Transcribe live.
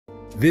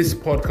This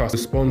podcast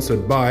is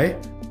sponsored by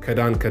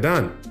Kadan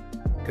Kadan.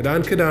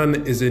 Kadan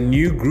Kadan is a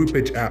new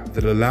groupage app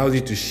that allows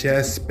you to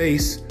share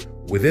space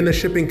within a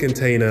shipping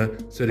container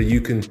so that you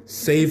can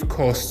save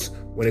costs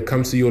when it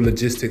comes to your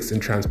logistics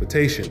and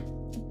transportation.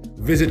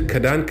 Visit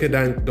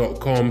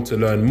kadankadan.com to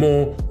learn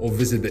more or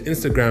visit the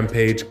Instagram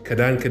page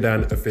Kadan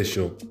Kadan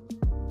Official.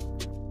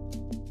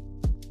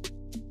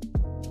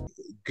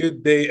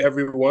 Good day,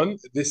 everyone.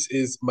 This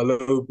is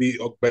Malobi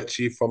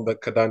Ogbechi from the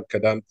Kadan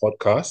Kadan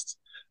podcast.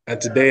 And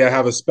today I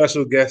have a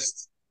special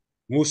guest,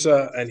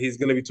 Musa, and he's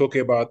going to be talking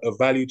about a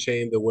value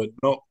chain that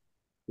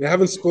we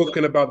haven't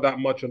spoken about that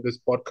much on this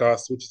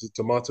podcast, which is the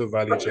tomato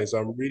value chain. So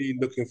I'm really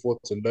looking forward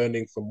to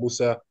learning from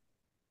Musa,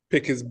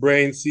 pick his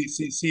brain,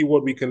 see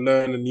what we can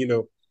learn,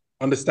 and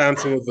understand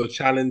some of the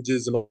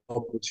challenges and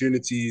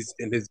opportunities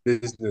in his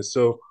business.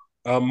 So,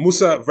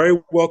 Musa,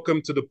 very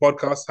welcome to the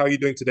podcast. How are you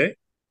doing today?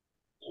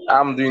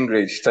 I'm doing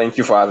great. Thank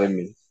you for having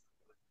me.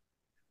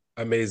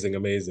 Amazing,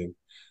 amazing.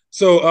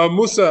 So,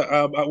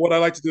 Musa, what I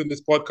like to do in this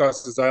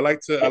podcast is I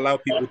like to allow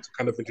people to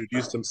kind of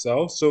introduce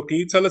themselves. So, can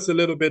you tell us a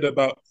little bit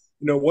about,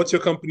 what's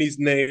your company's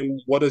name?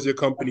 What does your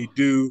company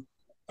do?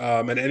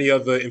 And any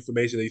other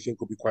information that you think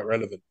will be quite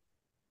relevant.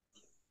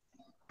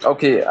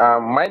 Okay,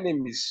 my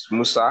name is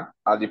Musa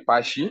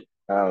Pashi,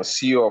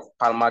 CEO of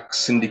Palmac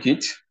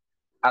Syndicate.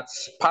 At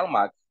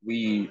Palmac,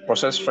 we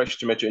process fresh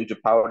tomato into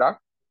powder.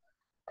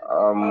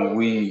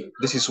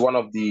 This is one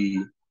of the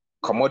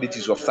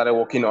commodities we've started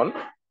working on.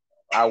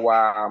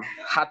 Our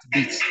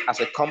heartbeat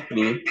as a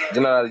company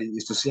generally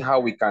is to see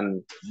how we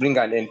can bring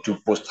an end to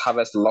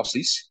post-harvest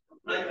losses,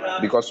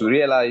 because we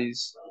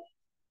realize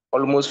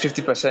almost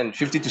 50%,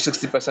 50 to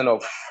 60%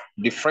 of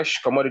the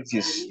fresh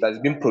commodities that's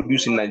been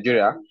produced in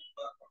Nigeria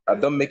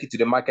don't make it to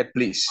the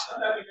marketplace.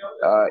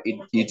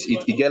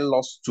 It get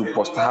lost to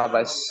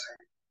post-harvest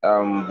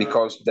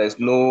because there's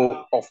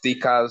no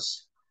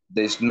off-takers,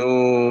 there's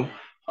no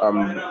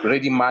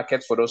ready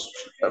market for those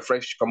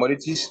fresh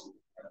commodities,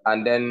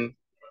 and then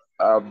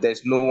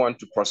there's no one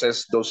to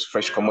process those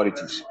fresh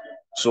commodities.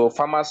 So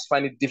farmers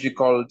find it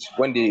difficult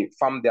when they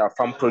farm their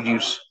farm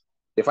produce.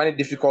 They find it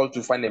difficult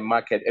to find a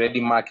ready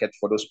market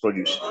for those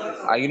produce.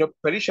 And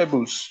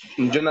perishables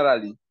in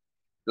generally,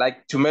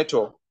 like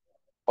tomato,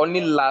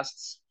 only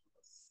lasts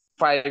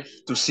 5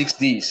 to 6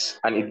 days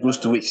and it goes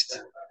to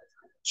waste.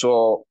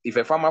 So if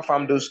a farmer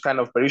farms those kind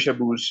of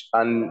perishables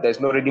and there's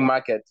no ready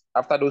market,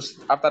 after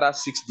that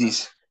 6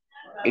 days,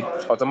 it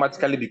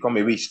automatically become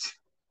a waste.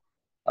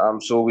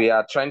 So we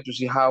are trying to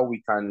see how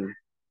we can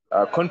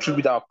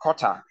contribute our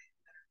quota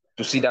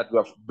to see that we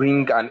have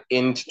bring an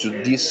end to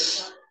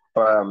this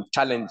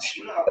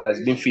challenge that's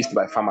been faced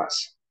by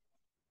farmers.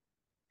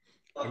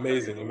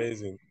 Amazing,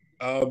 amazing.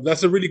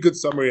 That's a really good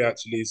summary,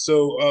 actually.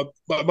 So,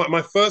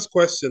 my first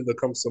question that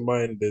comes to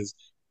mind is,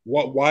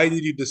 why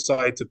did you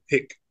decide to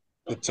pick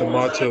the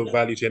tomato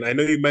value chain? I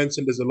know you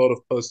mentioned there's a lot of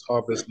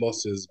post-harvest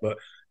losses, but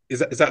is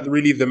that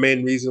really the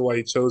main reason why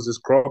you chose this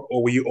crop,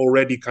 or were you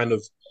already kind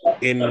of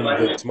in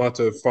the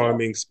tomato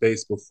farming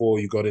space before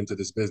you got into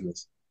this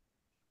business?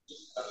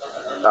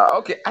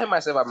 Okay, I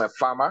myself am a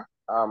farmer.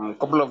 A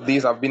couple of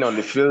days I've been on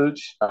the field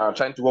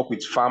trying to work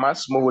with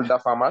farmers,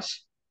 smallholder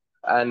farmers.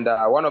 And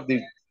I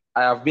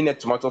have been a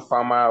tomato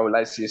farmer, I would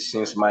like to say,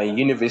 since my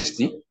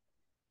university.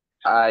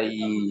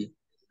 I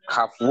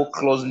have worked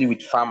closely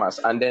with farmers,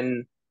 and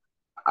then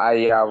I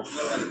have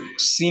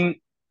seen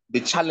the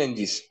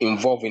challenges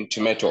involved in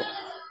tomato.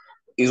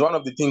 Is one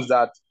of the things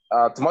that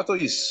tomato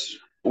is,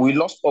 we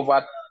lost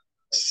over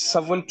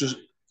 7 to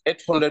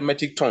 800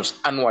 metric tons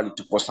annually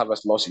to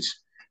post-harvest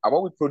losses. And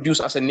what we produce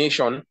as a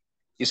nation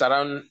is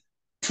around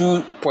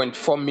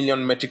 2.4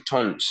 million metric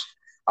tons.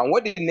 And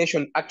what the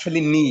nation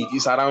actually needs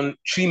is around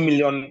 3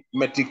 million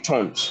metric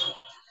tons,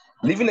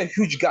 leaving a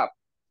huge gap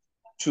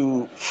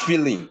to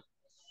filling.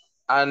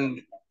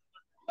 And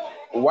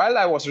while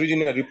I was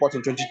reading a report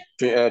in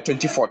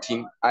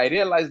 2014, I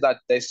realized that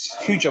there's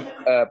huge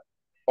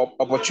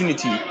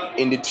opportunity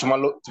in the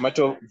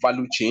tomato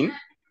value chain.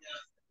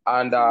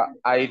 And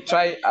I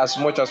try as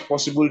much as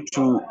possible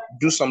to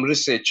do some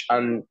research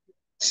and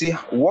see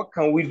what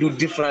can we do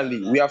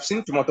differently. We have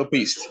seen tomato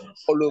paste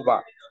all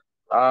over.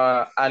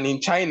 And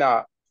in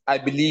China, I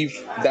believe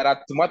there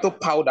are tomato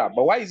powder,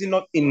 but why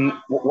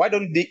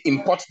don't they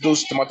import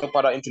those tomato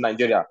powder into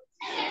Nigeria?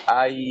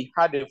 I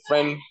had a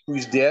friend who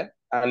is there,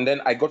 and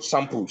then I got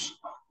samples,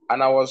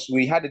 and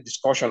we had a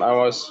discussion.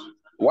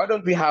 Why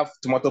don't we have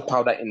tomato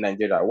powder in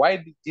Nigeria? Why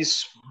did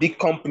these big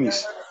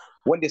companies,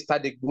 when they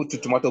start, they go to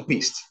tomato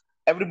paste?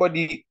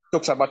 Everybody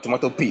talks about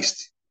tomato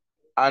paste.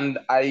 And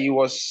I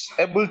was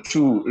able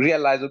to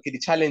realize, okay, the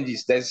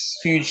challenges, there's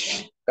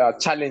huge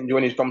challenge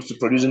when it comes to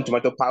producing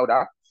tomato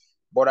powder,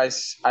 but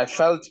I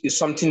felt it's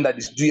something that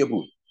is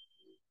doable.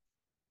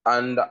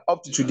 And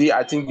up to today,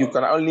 I think you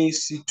can only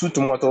see two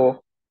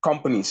tomato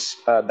companies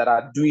that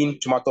are doing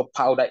tomato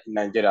powder in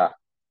Nigeria,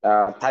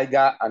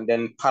 Tiger and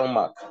then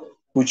Palmac,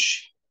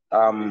 which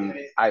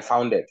I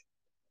founded.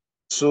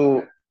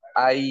 So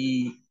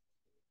I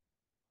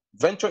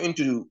venture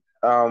into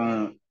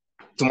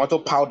tomato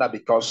powder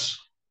because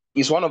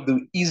it's one of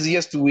the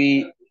easiest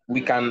way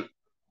we can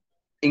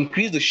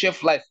increase the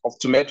shelf life of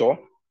tomato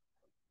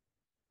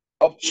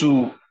up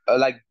to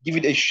like give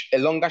it a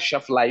longer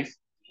shelf life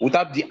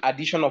without the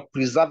addition of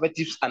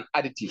preservatives and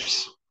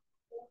additives.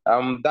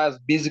 That's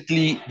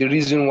basically the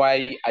reason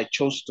why I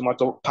chose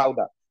tomato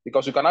powder,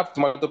 because you can have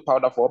tomato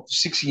powder for up to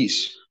 6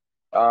 years.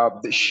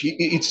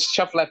 Its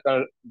shelf life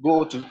can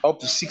go to up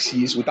to 6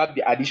 years without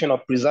the addition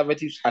of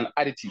preservatives and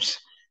additives.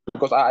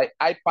 Because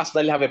I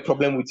personally have a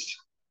problem with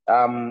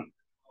um,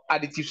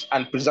 additives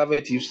and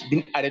preservatives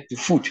being added to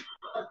food.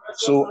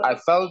 So I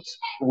felt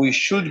we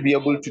should be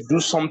able to do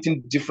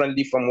something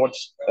differently from what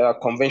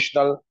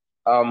conventional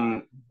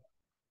um,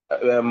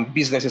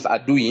 businesses are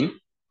doing,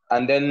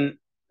 and then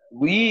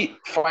we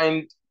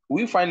find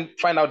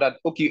out that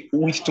okay,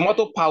 with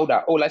tomato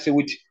powder, or let's say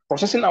with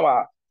processing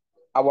our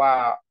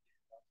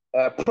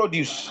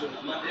produce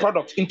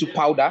product into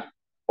powder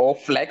or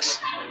flex,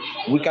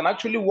 we can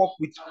actually work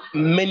with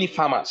many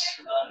farmers.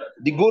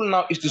 The goal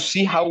now is to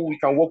see how we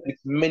can work with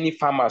many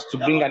farmers to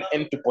bring an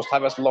end to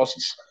post-harvest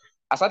losses.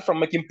 Aside from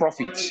making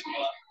profits,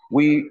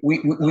 we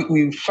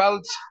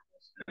felt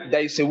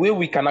there is a way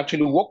we can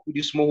actually work with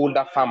the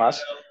smallholder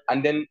farmers,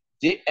 and then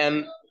they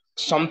earn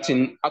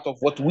something out of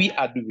what we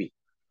are doing.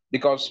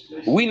 Because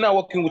we now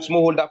working with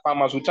smallholder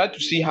farmers, we try to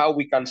see how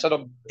we can set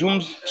up doom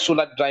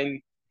solar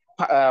drying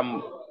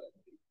um,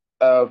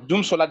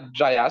 doom solar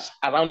dryers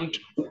around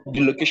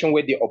the location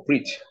where they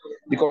operate,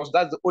 because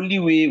that's the only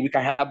way we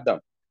can help them.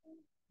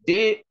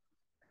 They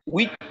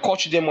we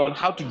coach them on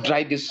how to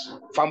dry this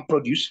farm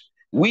produce.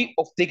 We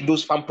take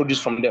those farm produce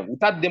from them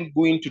without them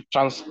going to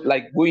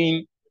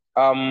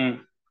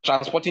um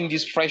transporting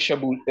these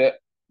perishables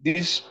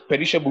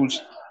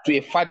to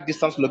a far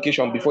distance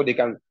location before they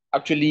can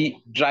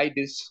actually dry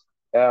this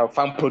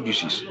farm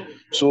produces.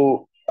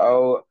 So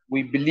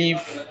we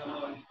believe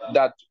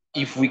that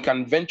if we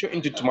can venture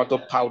into tomato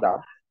powder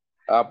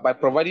by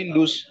providing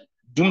those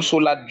doom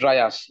solar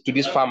dryers to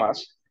these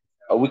farmers,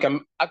 we can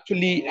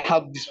actually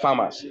help these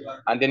farmers,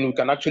 and then we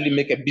can actually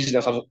make a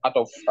business out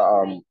of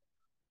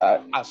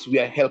as we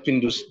are helping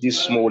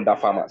these smallholder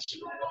farmers.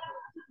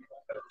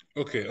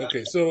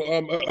 Okay. So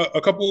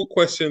a couple of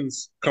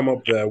questions come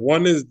up there.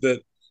 One is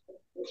that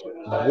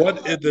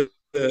what are the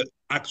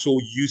actual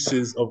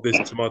uses of this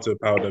tomato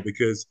powder?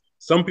 Because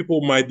some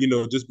people might,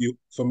 just be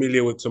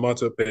familiar with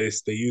tomato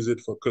paste. They use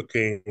it for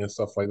cooking and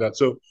stuff like that.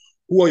 So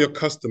who are your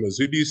customers?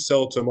 Who do you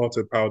sell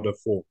tomato powder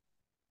for?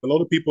 A lot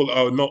of people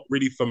are not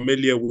really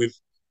familiar with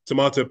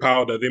tomato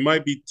powder. They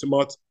might be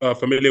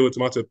familiar with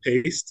tomato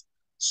paste.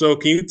 So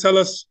can you tell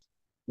us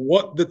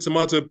what the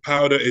tomato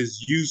powder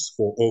is used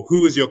for, or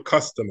who is your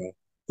customer?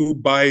 Who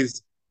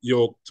buys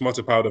your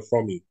tomato powder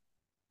from you?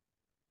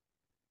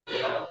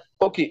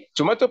 Okay,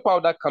 tomato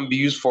powder can be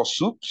used for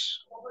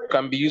soups,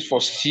 can be used for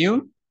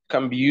stew,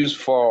 can be used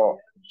for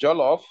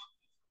jollof,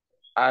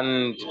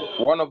 and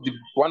one of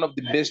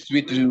the best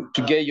way to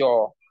get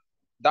your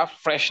that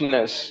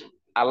freshness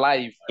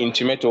alive in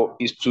tomato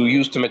is to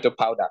use tomato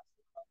powder.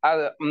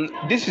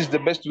 This is the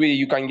best way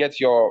you can get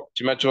your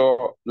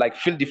tomato, like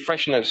feel the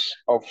freshness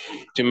of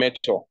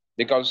tomato,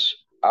 because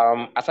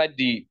aside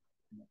the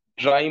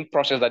drying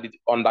process that it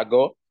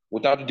undergo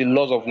without the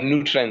loss of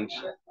nutrients,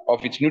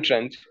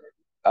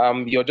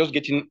 you're just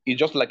getting it's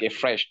just like a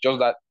fresh, just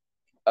that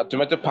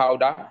tomato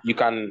powder, you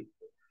can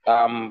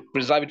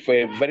preserve it for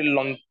a very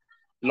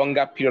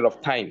longer period of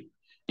time.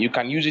 You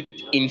can use it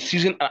in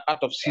season and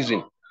out of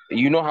season.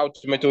 You know how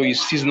tomato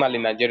is seasonal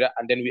in Nigeria,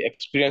 and then we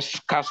experience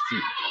scarcity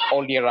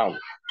all year round.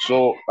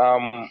 So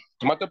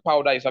tomato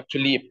powder is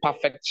actually a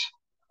perfect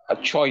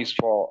choice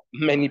for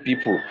many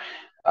people.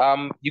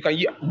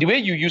 The way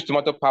you use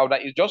tomato powder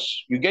is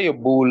just you get your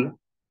bowl.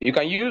 You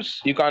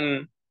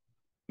can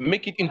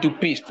make it into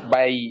paste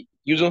by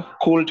using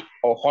cold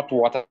or hot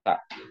water.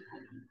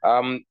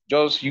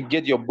 Just you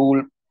get your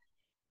bowl,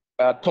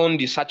 turn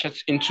the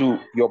sachets into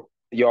your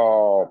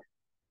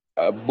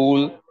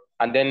bowl,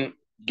 and then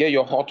get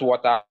your hot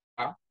water.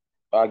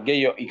 Get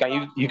your you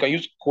can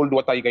use cold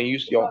water. You can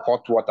use your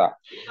hot water.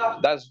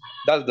 That's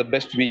the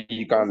best way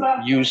you can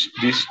use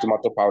this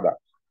tomato powder.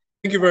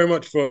 Thank you very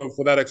much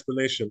for that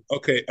explanation.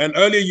 Okay, and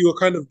earlier you were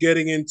kind of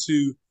getting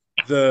into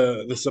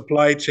the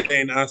supply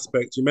chain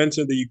aspect. You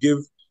mentioned that you give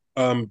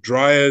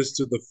dryers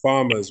to the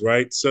farmers,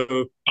 right? So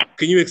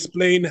can you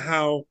explain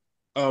how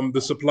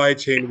the supply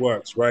chain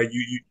works, right?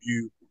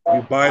 You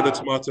buy the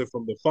tomato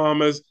from the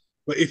farmers,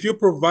 but if you're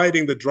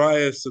providing the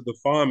dryers to the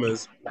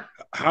farmers,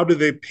 how do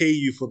they pay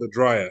you for the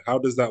dryer? How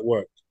does that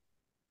work?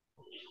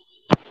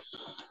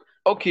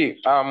 Okay,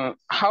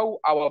 how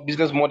our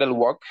business model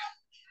work?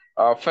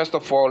 First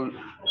of all,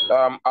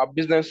 our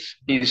business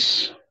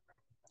is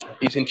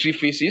in three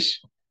phases.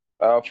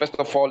 First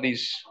of all,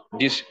 is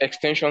this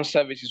extension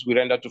services we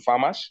render to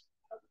farmers.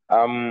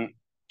 Um,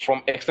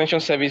 from extension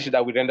services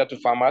that we render to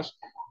farmers,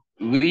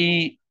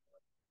 we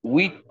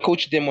we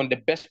coach them on the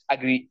best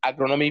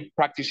agronomy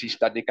practices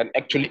that they can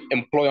actually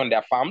employ on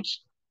their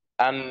farms,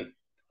 and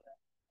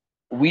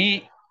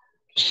we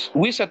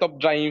we set up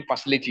drying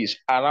facilities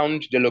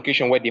around the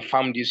location where they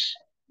farm these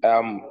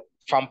um,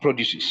 farm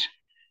produces.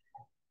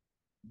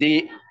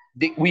 They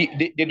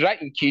they dry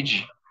in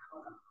kg.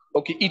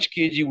 Okay, each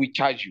kg we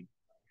charge you.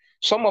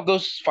 Some of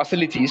those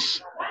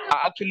facilities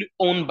are actually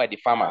owned by the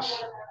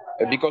farmers,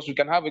 because we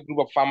can have a group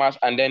of farmers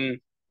and then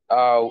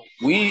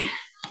we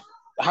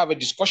have a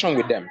discussion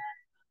with them.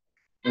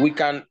 You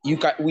can,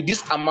 with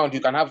this amount, you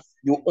can have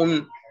your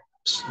own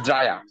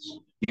dryer.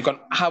 You can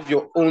have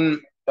your own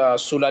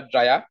solar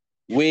dryer,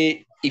 where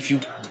if you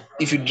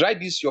dry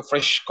this your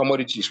fresh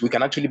commodities, we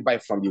can actually buy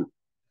from you.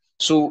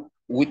 So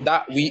with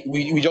that,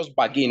 we just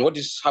bargain.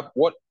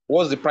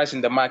 What's the price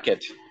in the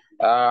market?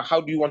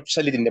 How do you want to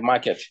sell it in the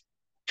market?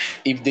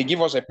 If they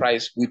give us a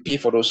price, we pay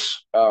for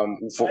those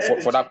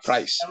for that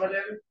price.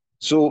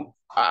 So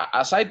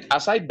aside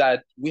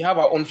that, we have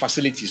our own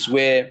facilities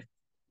where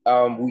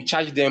we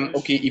charge them.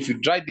 Okay, if you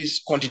dry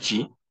this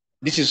quantity,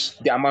 this is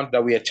the amount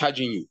that we are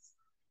charging you.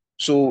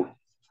 So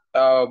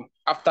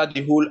after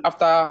they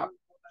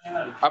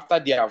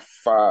have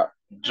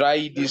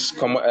dried these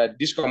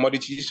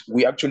commodities,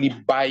 we actually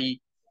buy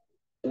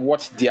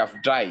what they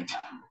have dried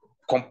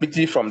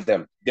completely from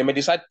them. They may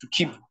decide to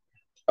keep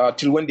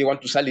till when they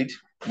want to sell it,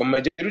 but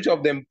majority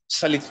of them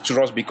sell it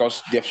to us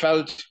because they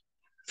felt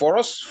for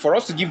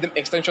us to give them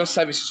extension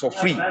services for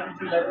free.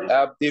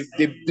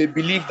 They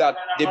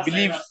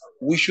believe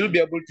we should be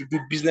able to do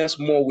business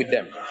more with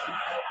them.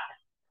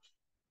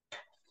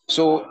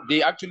 So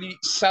they actually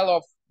sell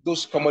off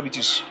those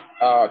commodities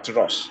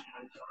to us.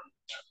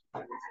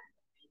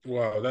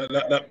 Wow,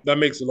 that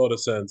makes a lot of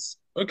sense.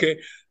 Okay.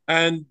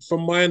 And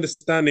from my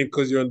understanding,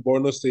 because you're in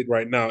Borno State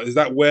right now, is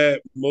that where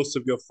most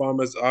of your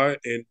farmers are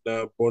in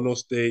Borno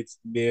State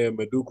near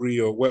Maiduguri,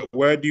 or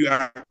where do you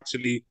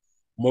actually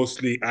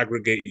mostly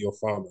aggregate your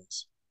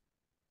farmers?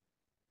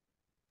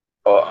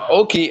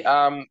 Okay,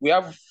 we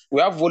have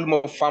volume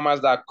of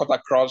farmers that cut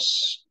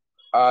across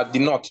the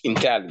north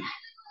entirely,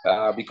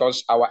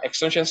 because our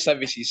extension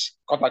services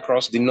cut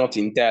across the north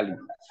entirely.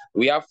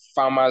 We have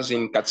farmers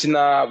in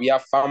Katsina, we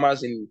have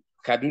farmers in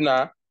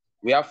Kaduna,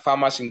 we have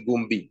farmers in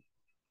Gombe,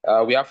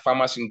 we have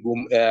farmers in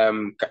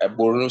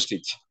Borno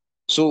State.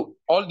 So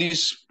all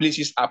these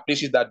places are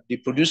places that they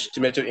produce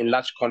tomato in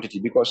large quantity,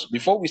 because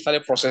before we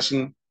started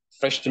processing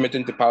fresh tomato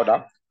into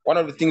powder, one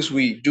of the things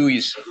we do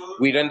is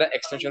we render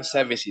extension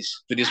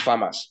services to these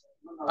farmers,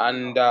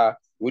 and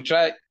we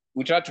try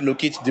to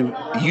locate the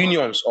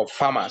unions of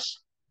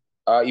farmers.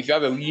 If you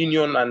have a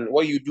union, and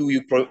what you do,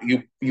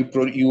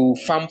 you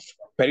farm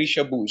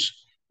perishables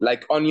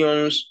like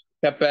onions,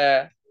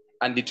 pepper,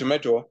 and the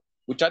tomato.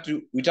 We try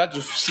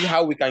to see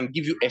how we can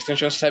give you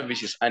extension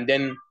services, and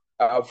then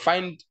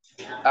find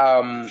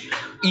um,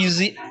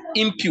 easy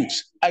inputs,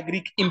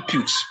 agri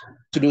inputs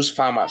to those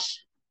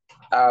farmers.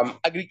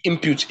 Agri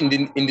inputs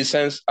in the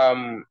sense,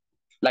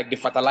 like the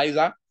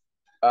fertilizer,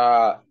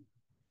 uh,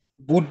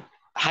 good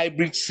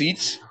hybrid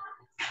seeds,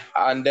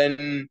 and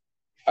then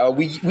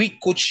we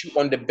coach you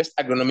on the best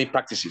agronomy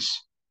practices.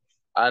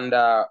 And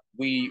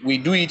we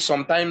do it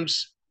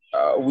sometimes.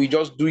 We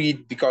just do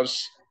it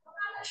because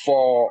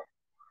for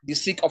the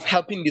sake of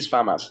helping these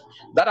farmers.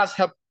 That has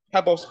helped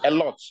us a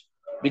lot,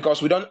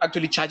 because we don't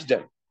actually charge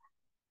them.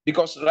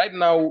 Because right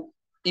now,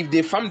 if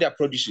they farm their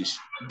produces,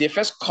 they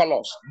first call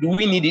us. Do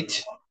we need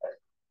it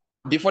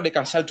before they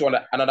can sell to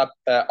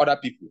other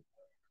people?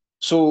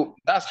 So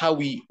that's how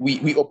we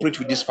operate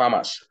with these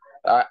farmers.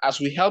 As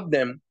we help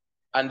them,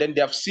 and then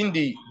they have seen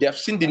the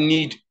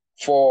need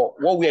for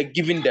what we are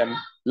giving them,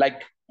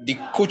 like the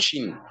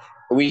coaching.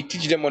 We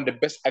teach them on the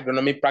best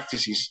agronomy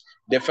practices.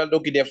 They felt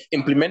okay. They've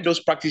implemented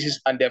those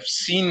practices and they've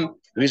seen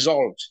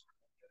results.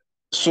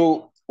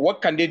 So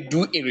what can they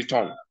do in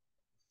return?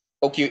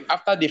 Okay,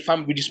 after they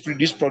farm with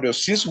this product,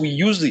 since we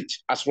use it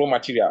as raw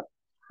material,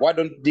 why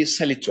don't they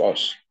sell it to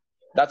us?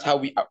 That's how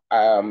we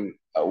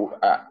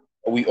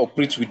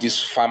operate with these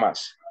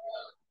farmers.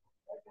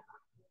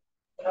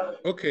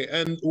 Okay,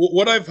 and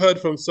what I've heard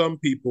from some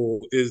people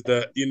is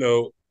that,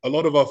 a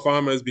lot of our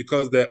farmers,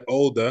 because they're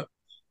older,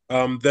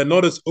 they're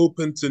not as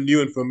open to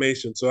new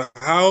information. So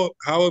how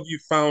have you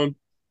found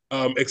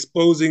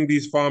exposing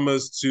these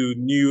farmers to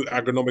new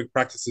agronomic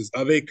practices?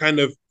 Are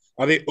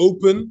they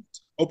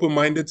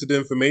open-minded to the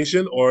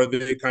information, or are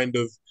they kind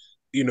of,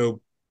 you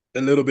know,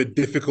 a little bit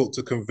difficult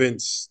to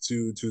convince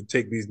to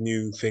take these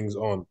new things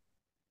on?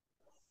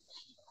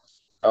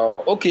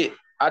 Okay,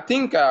 I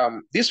think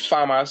these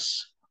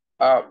farmers,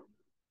 uh,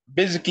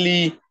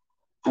 basically,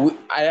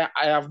 I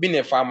have been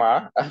a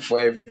farmer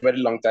for a very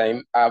long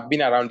time. I've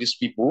been around these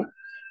people,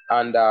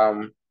 and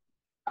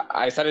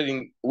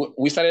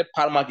we started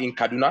Palmark in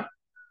Kaduna.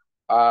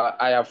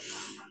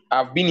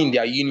 I've been in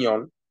their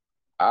union.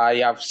 I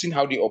have seen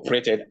how they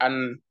operated,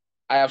 and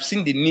I have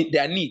seen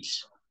their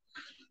needs.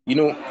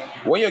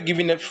 When you're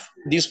giving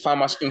these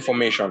farmers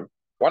information,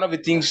 one of the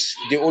things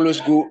they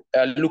always go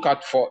look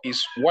out for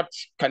is what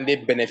can they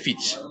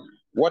benefit?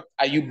 What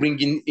are you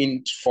bringing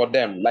in for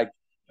them? Like,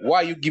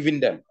 what are you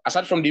giving them?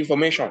 Aside from the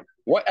information,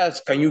 what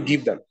else can you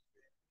give them?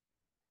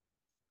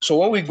 So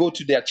when we go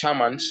to their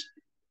chairmans,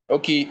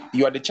 okay,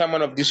 you are the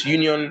chairman of this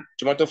union,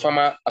 Tomato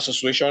Farmer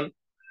Association,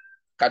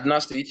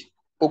 Kaduna State.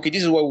 Okay,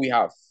 this is what we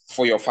have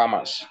for your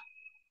farmers.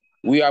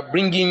 We are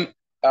bringing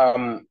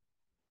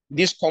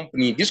this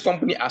company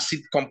a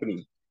seed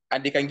company,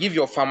 and they can give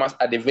your farmers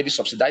at a very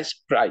subsidized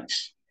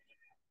price.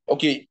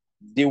 Okay,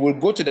 they will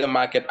go to the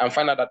market and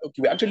find out that,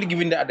 okay, we're actually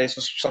giving them at a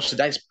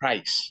subsidized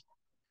price.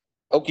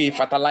 Okay,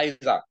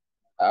 fertilizer,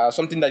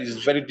 something that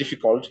is very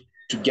difficult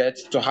to get,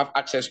 to have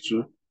access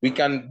to. We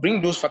can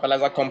bring those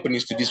fertilizer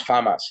companies to these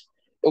farmers.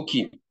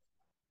 Okay,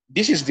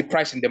 this is the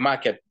price in the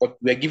market, but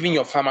we're giving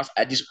your farmers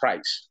at this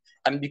price.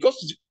 And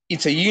because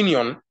it's a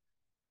union,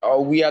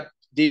 we are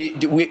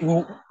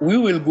we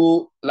will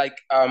go like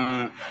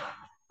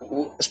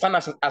stand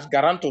as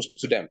guarantors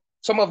to them.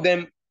 Some of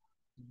them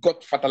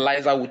got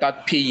fertilizer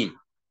without paying,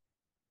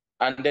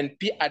 and then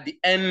pay at the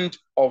end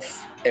of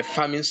a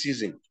farming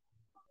season.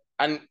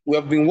 And we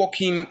have been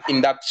working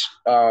in that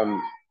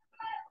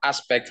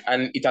aspect,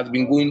 and it has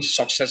been going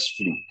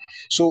successfully.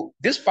 So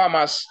these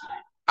farmers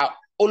are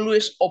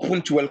always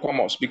open to welcome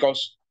us,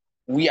 because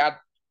we are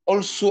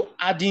also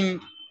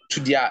adding to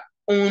their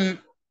own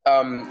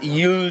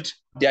yield,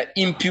 their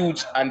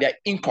input, and their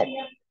income,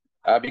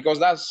 because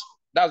that's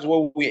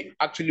what we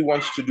actually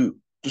want to do,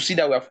 to see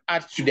that we have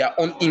added to their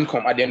own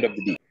income at the end of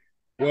the day.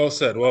 Well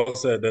said, well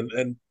said.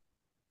 And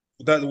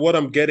that what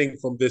I'm getting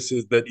from this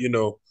is that,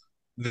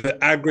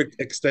 the agri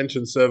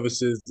extension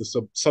services, the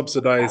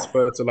subsidized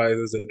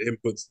fertilizers and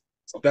inputs,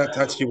 that's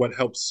actually what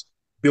helps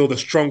build a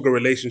stronger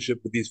relationship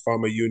with these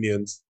farmer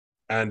unions,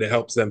 and it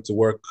helps them to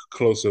work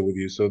closer with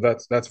you. So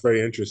that's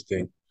very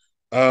interesting.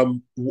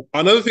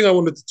 Another thing I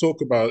wanted to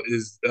talk about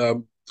is,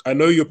 I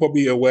know you're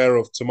probably aware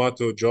of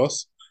Tomato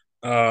Joss.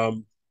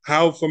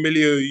 How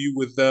familiar are you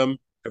with them?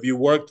 Have you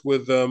worked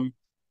with them?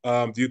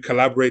 Do you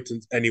collaborate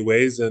in any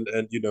ways? And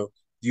do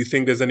you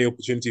think there's any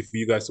opportunity for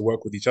you guys to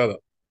work with each other?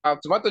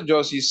 Tomato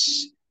Joss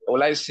is,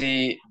 well, I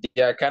say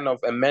they are kind of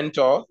a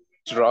mentor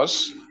to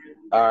us,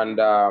 and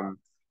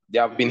they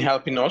have been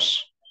helping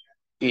us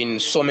in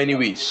so many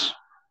ways.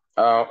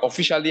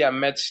 Officially, I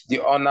met the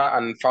owner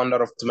and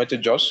founder of Tomato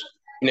Joss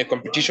in a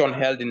competition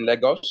held in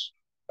Lagos,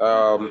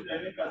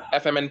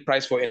 FMN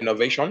Prize for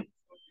Innovation.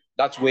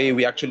 That's where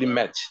we actually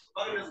met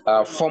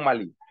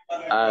formally,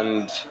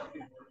 and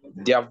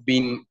they have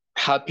been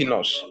helping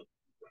us,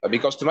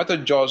 because Tomato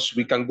Joss,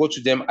 we can go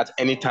to them at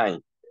any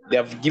time. They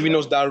have given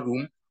us that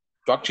room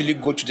to actually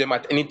go to them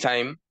at any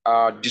time,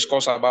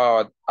 discuss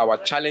about our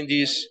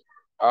challenges,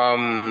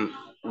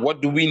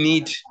 what do we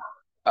need,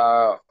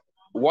 uh,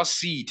 what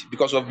seed,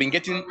 because we've been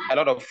getting a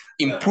lot of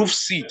improved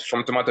seed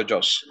from Tomato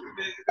Joss,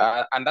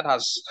 and that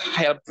has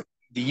helped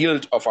the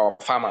yield of our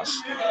farmers,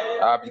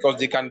 because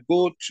they can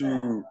go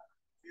to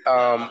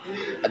um,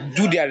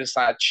 do their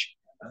research,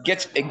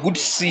 get a good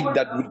seed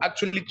that would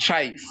actually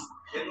thrive,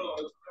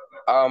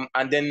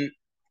 and then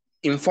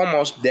inform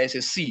us there's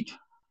a seed,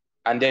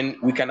 and then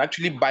we can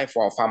actually buy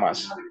for our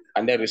farmers,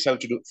 and then resell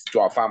to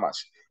our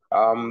farmers.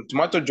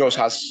 Tomato Joss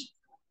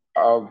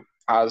uh,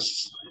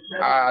 has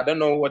I don't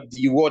know what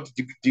the word,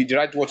 the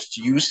right words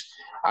to use.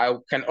 I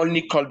can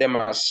only call them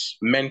as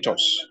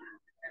mentors,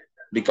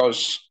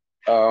 because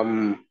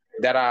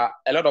there are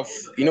a lot of,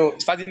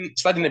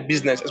 starting a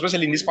business,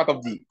 especially in this part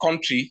of the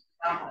country,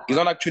 is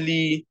not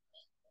actually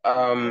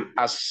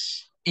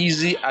as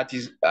easy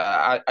as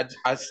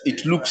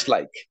it looks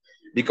like,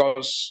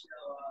 because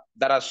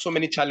there are so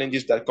many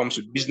challenges that comes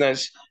with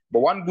business. But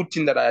one good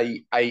thing that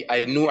I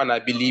know and I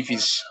believe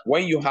is,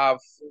 when you have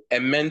a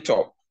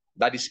mentor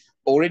that is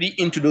already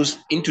into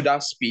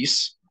that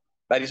space,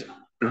 that is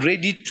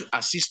ready to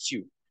assist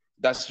you,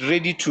 that's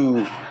ready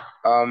to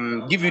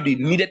give you the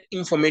needed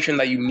information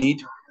that you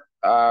need,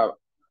 uh,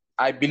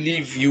 I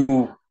believe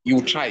you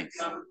thrive,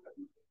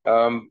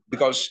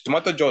 because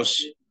Tomato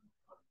Joss,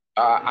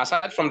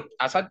 aside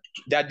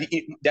they're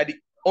the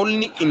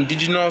only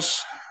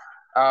indigenous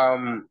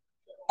um,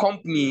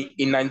 company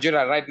in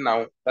Nigeria right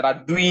now that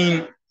are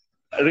doing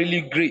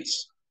really great,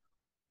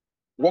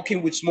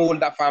 working with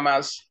smallholder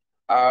farmers,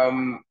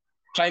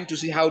 trying to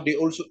see how they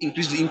also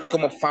increase the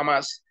income of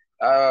farmers.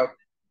 Uh,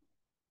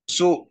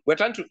 so we're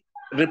trying to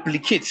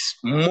replicate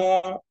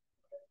more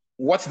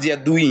what they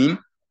are doing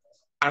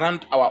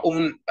around our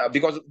own,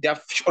 because they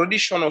have already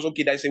shown us,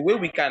 okay, there's a way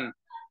we can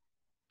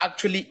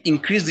actually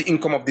increase the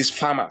income of these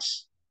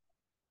farmers.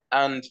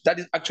 And that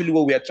is actually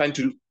what we are trying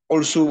to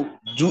also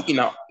do in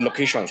our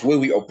locations where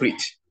we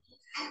operate.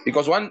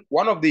 Because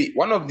one of the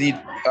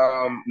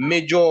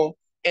major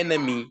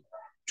enemy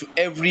to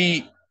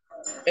every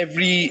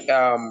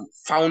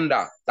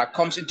founder that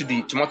comes into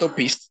the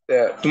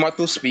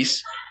tomato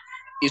space,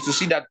 is to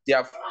see that they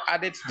have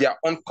added their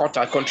own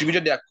quota,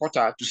 contributed their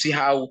quota, to see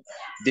how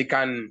they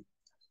can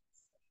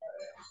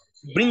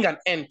bring an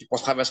end to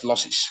post-harvest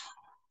losses,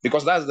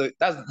 because that's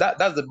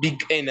the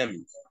big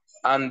enemy,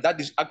 and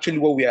that is actually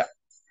what we are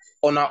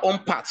on our own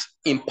path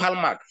in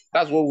Palmark.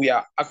 That's what we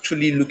are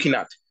actually looking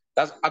at.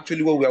 That's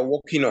actually what we are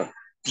working on,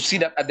 to see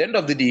that at the end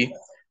of the day,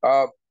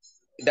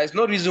 there's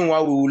no reason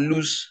why we will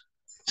lose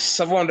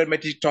 700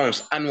 metric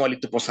tons annually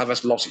to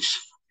post-harvest losses.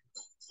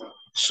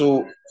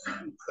 So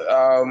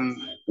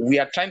we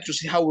are trying to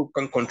see how we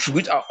can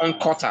contribute our own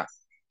quota,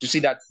 to see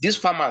that these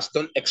farmers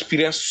don't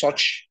experience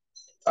such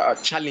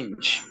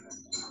challenge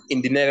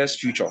in the nearest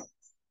future.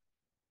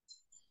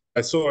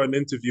 I saw an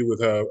interview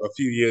with her a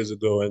few years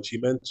ago, and she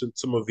mentioned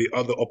some of the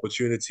other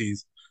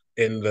opportunities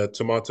in the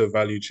tomato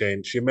value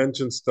chain. She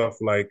mentioned stuff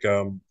like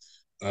um,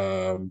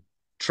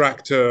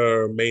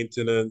 tractor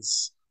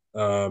maintenance.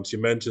 She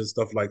mentioned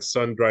stuff like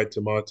sun-dried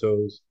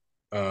tomatoes.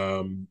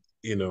 I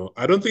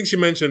don't think she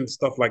mentioned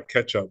stuff like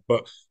ketchup,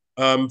 but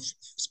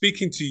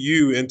speaking to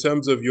you in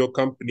terms of your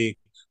company,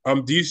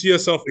 do you see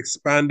yourself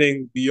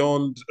expanding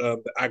beyond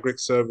the agric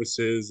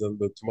services and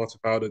the tomato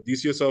powder? Do you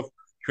see yourself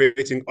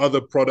creating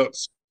other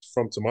products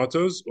from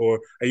tomatoes,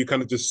 or are you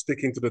kind of just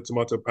sticking to the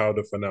tomato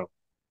powder for now?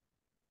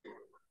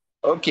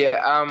 Okay.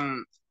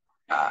 Uh,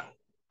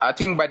 I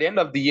think by the end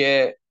of the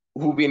year,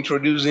 we'll be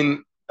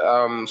introducing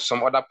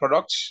some other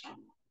products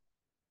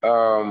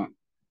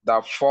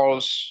that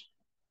falls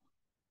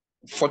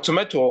for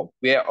tomato.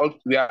 We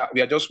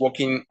are just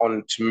working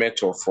on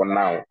tomato for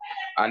now,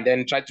 and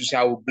then try to see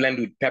how we blend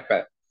with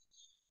pepper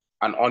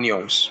and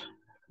onions.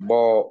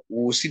 But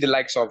we'll see the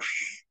likes of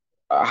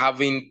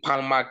having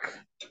palmac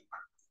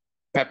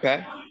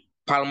pepper,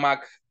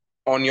 palmac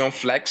onion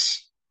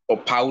flakes or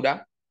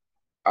powder,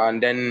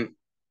 and then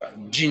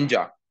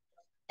ginger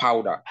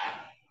powder.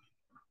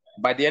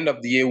 By the end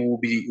of the year, we'll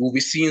be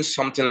seeing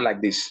something like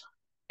this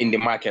in the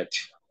market.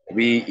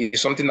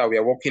 It's something that we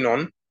are working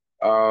on,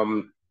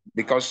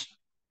 because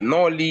not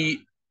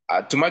only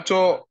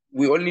tomato,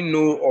 we only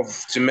know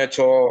of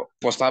tomato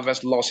post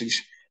harvest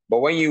losses, but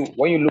when you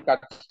look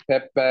at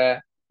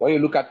pepper, when you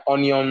look at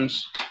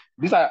onions,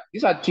 these are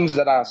things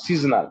that are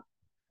seasonal,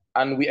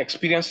 and we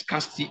experience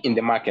scarcity in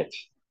the market.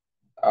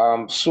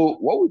 So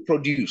what we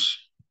produce,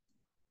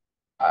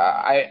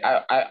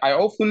 I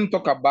often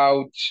talk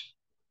about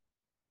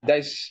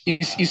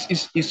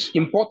it's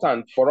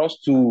important for us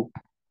to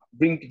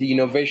bring the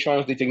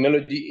innovations, the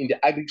technology in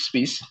the agri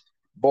space.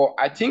 But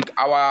I think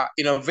our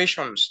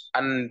innovations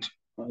and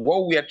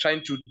what we are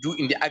trying to do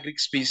in the agri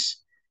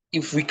space,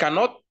 if we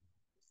cannot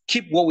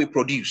keep what we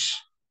produce,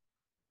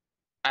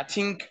 I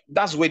think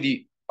that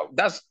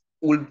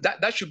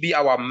should be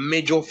our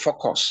major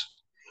focus.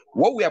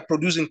 What we are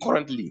producing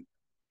currently,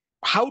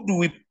 how do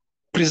we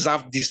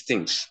preserve these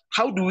things?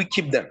 How do we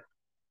keep them?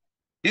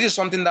 This is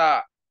something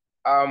that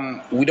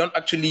we are not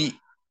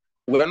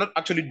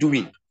actually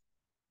doing.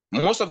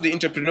 Most of the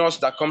entrepreneurs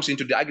that comes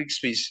into the agri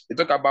space, they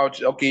talk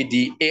about, okay,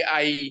 the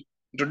AI,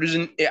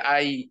 introducing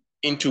AI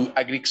into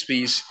agri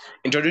space,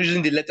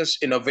 introducing the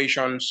latest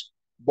innovations,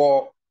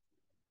 but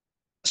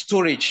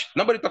storage,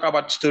 nobody talk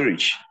about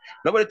storage.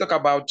 Nobody talk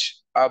about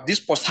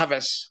this post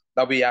harvest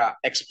that we are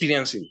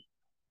experiencing,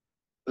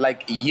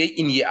 like year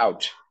in year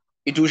out.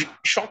 It will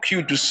shock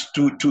you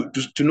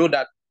to know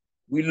that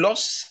we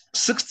lost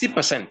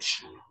 60%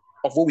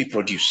 of what we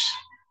produce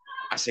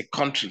as a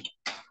country.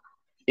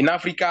 In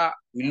Africa,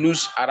 we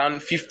lose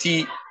around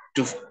 50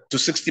 to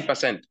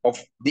 60% of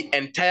the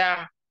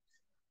entire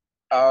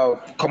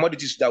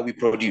commodities that we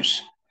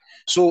produce.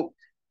 So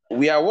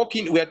we are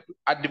working,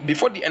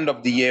 before the end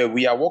of the year,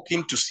 we are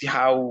working to see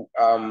how,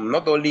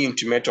 not only in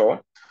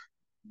tomato,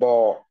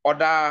 but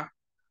other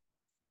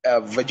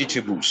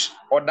vegetables,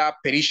 other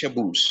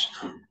perishables,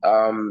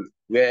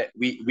 where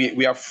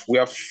we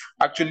have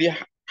actually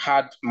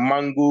had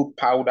mango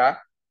powder,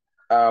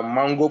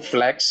 mango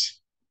flex.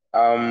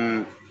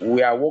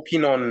 We are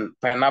working on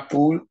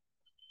pineapple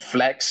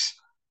flex.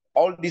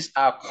 All these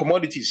are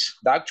commodities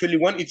that actually,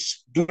 when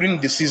it's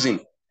during the season,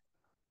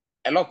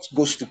 a lot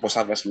goes to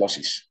post-harvest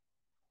losses.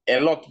 A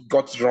lot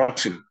got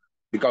rotten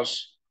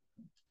because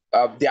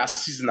they are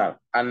seasonal.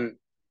 And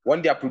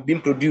when they are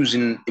being produced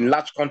in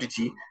large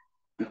quantity,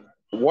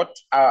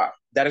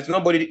 there is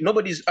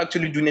nobody is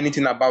actually doing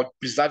anything about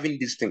preserving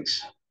these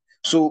things.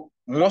 So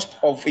most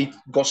of it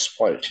got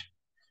spoiled.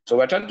 So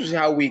we're trying to see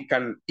how we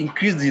can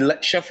increase the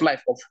shelf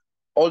life of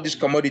all these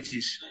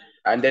commodities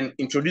and then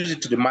introduce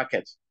it to the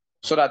market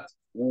so that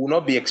we will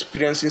not be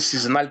experiencing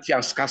seasonality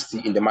and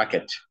scarcity in the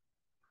market.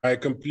 I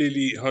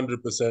completely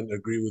 100%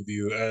 agree with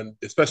you. And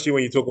especially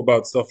when you talk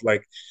about stuff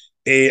like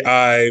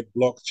AI,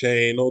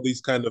 blockchain, all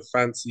these kind of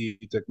fancy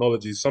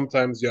technologies,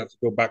 sometimes you have to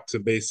go back to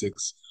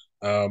basics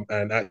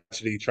and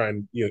actually try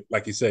and,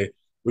 like you say,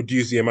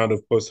 reduce the amount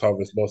of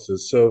post-harvest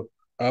losses. So,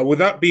 with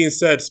that being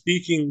said,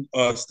 speaking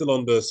still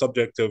on the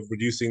subject of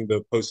reducing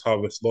the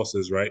post-harvest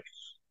losses, right?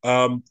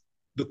 Um,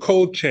 the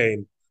cold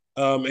chain.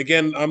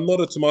 Again, I'm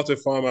not a tomato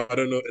farmer. I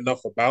don't know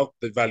enough about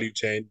the value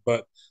chain,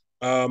 but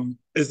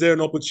is there an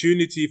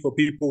opportunity for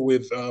people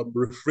with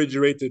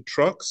refrigerated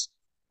trucks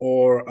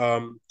or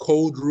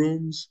cold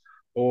rooms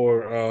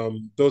or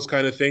those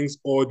kind of things?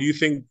 Or do you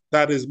think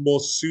that is more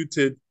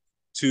suited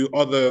to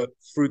other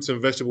fruits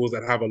and vegetables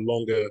that have a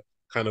longer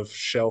kind of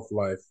shelf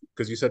life?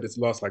 Because you said it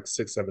lasts like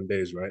 6, 7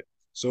 days, right?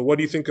 So what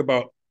do you think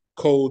about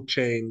cold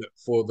chain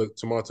for the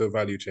tomato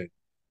value chain?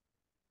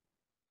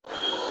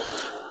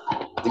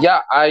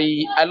 Yeah,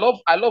 I love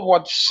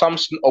what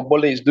Samson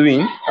Obole is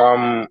doing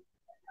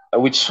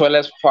with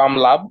Sweller's Farm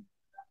Lab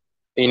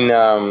in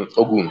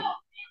Ogun,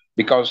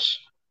 because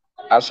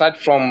aside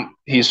from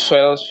his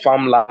Sweller's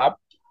Farm Lab,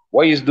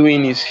 what he's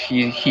doing is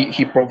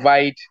he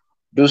provide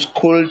those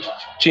cold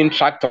chain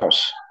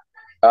tractors,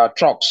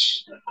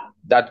 trucks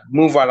that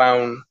move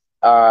around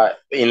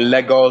in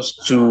Lagos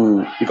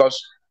because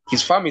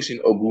his farm is in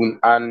Ogun,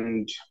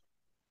 and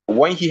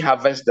when he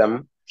harvests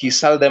them, he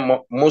sells them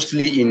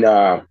mostly in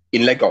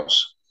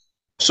Lagos.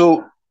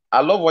 So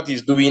I love what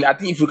he's doing. I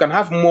think if we can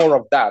have more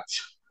of that,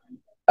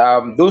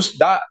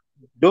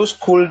 those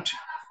cold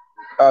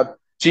uh,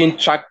 chain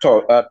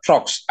tractor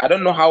trucks. I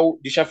don't know how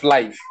the chef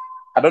life.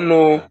 I don't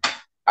know.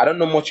 I don't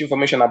know much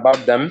information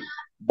about them,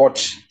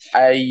 but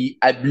I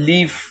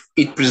believe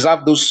it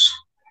preserved those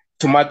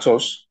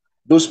tomatoes,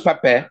 those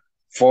pepper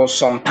for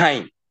some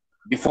time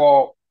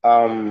before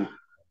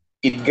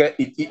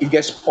it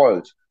gets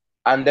spoiled,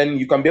 and then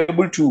you can be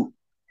able to.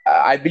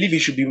 I believe it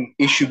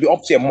should be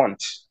up to a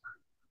month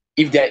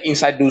if they're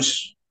inside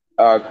those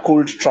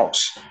cold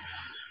trucks.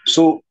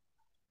 So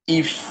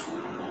if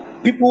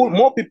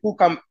more people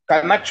can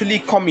actually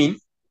come in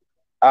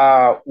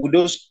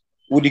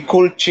with the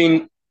cold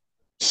chain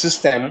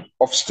system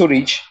of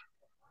storage.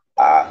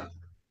 Uh,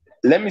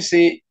 Let me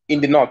say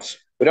in the north,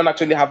 we don't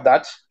actually have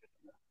that.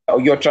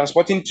 You're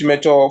transporting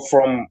tomato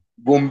from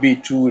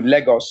Gombe to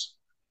Lagos.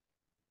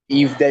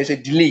 If there's a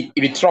delay,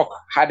 if the truck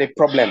had a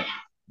problem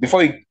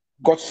before it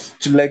got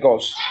to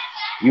Lagos,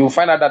 you'll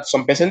find out that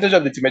some percentage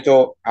of the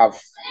tomato have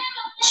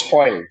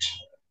spoiled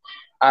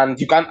and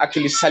you can't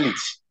actually sell it.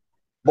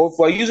 But if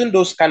we're using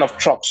those kind of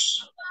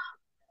trucks,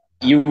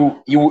 you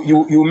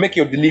make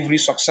your delivery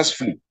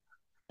successfully.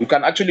 You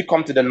can actually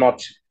come to the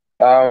north.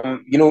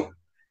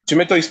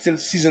 Tomato is still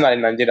seasonal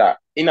in Nigeria,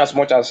 in as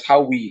much as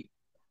how we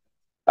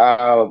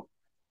uh,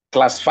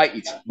 classify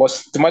it. But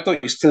tomato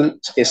is still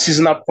a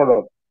seasonal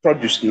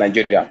produce in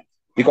Nigeria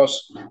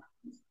because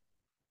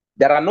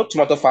there are no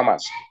tomato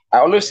farmers. I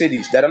always say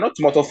this: there are no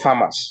tomato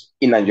farmers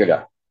in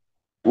Nigeria.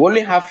 We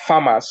only have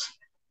farmers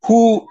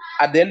who,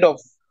 at the end of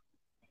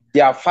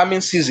their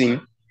farming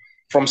season,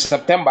 from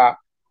September,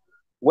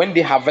 when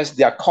they harvest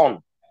their corn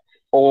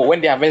or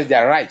when they harvest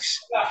their rice,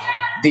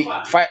 they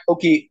find,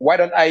 okay, why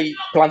don't I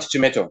plant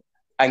tomato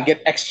and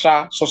get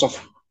extra source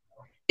of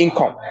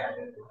income?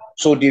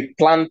 So they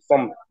plant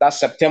from that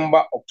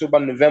September, October,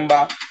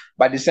 November.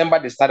 By December,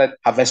 they started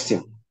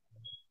harvesting.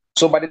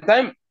 So by the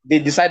time they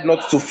decide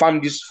not to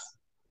farm this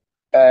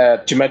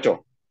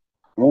tomato,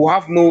 we will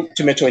have no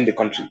tomato in the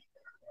country.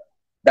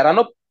 There are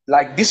not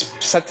like these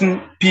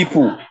certain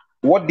people.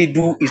 What they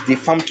do is they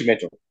farm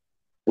tomato.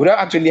 We don't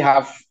actually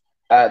have.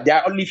 There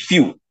are only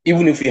few,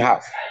 even if we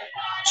have.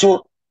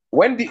 So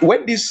when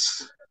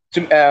these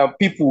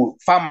people,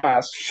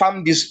 farmers,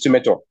 farm this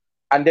tomato,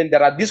 and then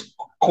there are these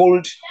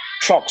cold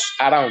trucks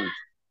around,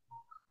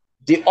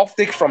 they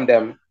offtake from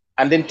them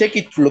and then take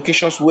it to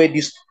locations where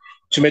these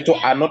tomato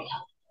are not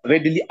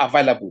readily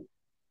available.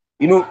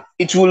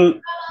 It will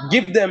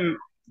give them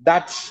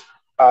that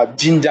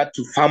ginger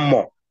to farm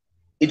more.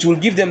 It will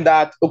give them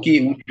that,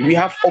 okay, we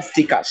have off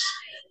takers.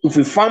 If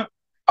we farm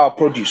our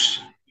produce,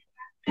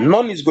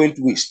 none is going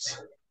to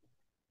waste.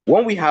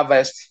 When we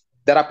harvest,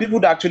 there are people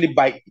that actually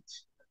buy it.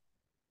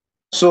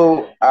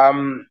 So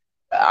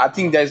I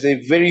think there's a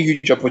very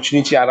huge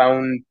opportunity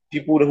around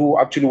people who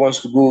actually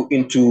wants to go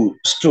into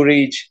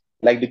storage,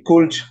 like the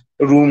cold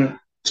room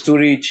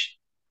storage,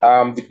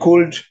 the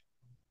cold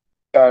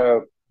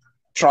uh,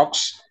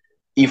 trucks,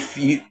 if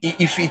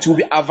it will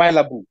be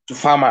available to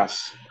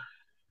farmers.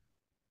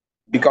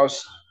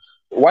 Because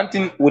one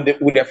thing with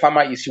the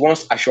farmer is he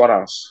wants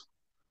assurance.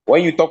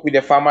 When you talk with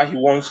the farmer, he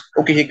wants,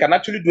 okay, he can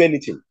actually do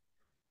anything,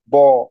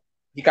 but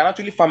he can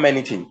actually farm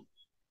anything.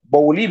 But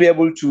will he be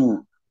able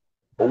to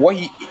what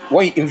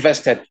he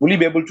invested? Will he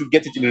be able to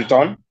get it in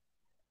return?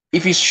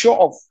 If he's sure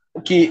of,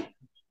 okay,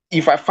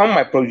 if I farm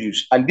my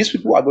produce and these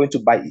people are going to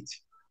buy it,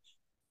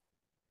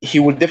 he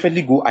will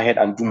definitely go ahead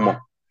and do more.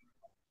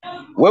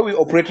 Where we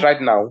operate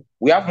right now,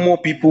 we have more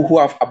people who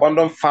have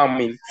abandoned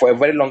farming for a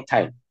very long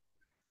time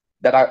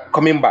that are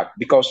coming back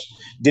because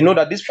they know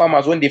that these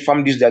farmers, when they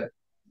farm this that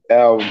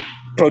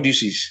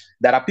produces,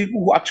 there are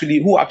people who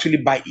actually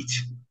buy it.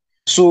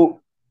 So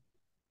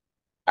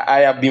I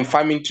have been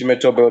farming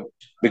tomato, but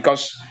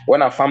because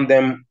when I farm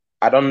them,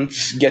 I don't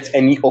get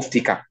any off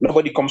taker.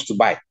 Nobody comes to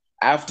buy.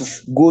 I have to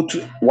go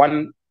to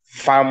one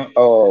farm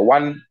or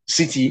one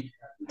city,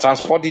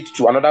 transport it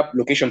to another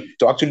location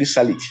to actually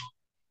sell it.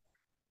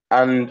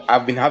 And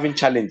I've been having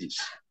challenges.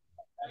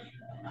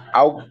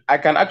 I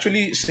can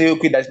actually say,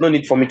 okay, there's no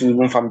need for me to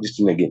even farm this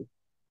thing again.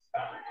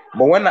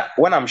 But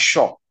when I'm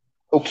sure,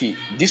 okay,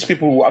 these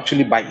people will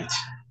actually buy it,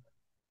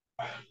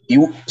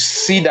 you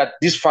see that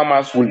these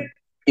farmers will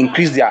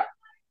increase their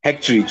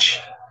hectareage.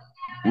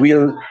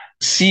 We'll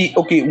see,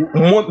 okay,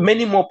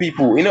 many more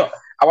people.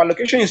 Our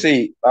location is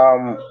we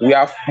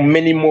have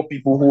many more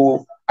people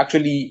who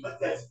actually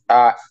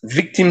are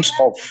victims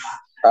of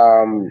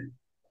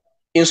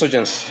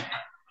insurgency.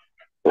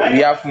 We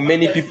have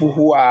many people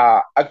who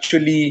are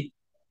actually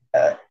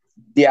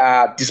they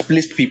are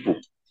displaced people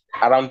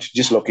around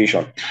this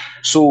location.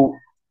 So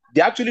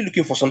they're actually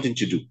looking for something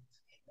to do.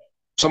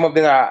 Some of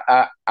them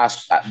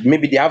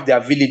maybe they have their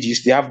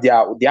villages, they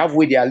have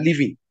where they are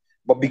living,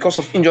 but because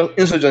of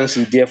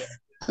insurgency, they have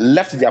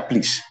left their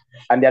place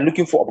and they are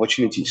looking for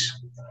opportunities.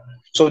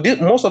 So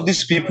most of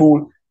these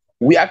people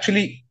we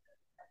actually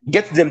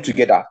get them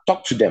together,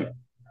 talk to them.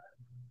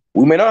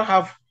 We may not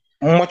have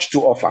much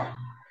to offer,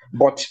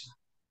 but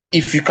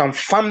if you can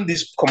farm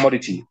this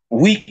commodity,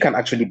 we can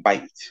actually buy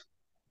it.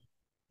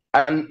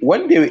 And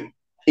when they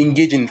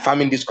engage in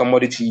farming this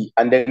commodity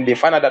and then they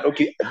find out that,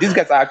 okay, these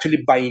guys are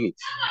actually buying it,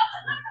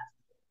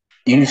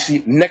 you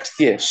see, next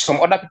year, some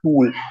other people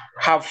will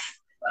have,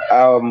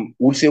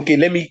 will say, okay,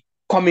 let me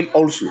come in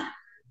also.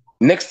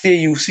 Next year,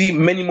 you see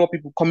many more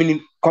people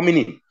coming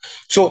in.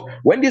 So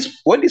when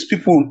these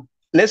people,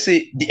 let's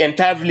say the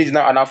entire village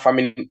now are now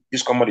farming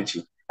this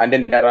commodity, and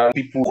then there are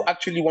people who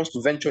actually wants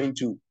to venture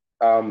into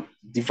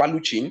the value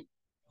chain.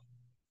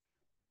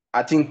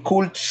 I think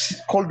cold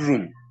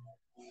room,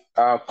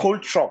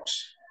 cold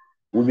trucks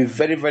will be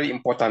very, very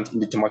important in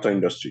the tomato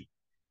industry,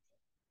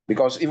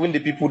 because even the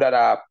people that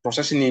are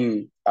processing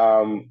in,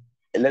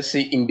 let's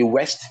say in the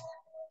West,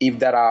 if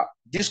there are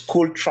these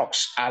cold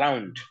trucks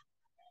around,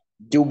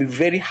 they'll be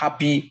very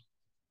happy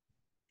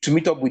to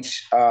meet up with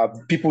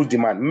people's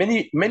demand.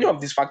 Many of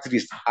these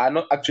factories are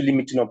not actually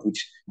meeting up with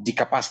the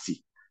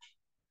capacity.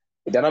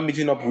 They're not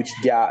meeting up with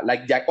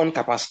their own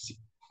capacity.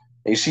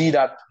 You see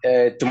that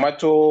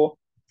tomato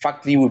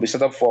factory will be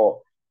set up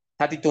for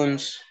 30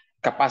 tons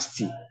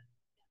capacity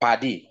per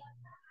day.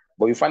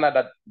 But you find out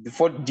that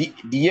before the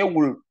year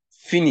will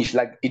finish,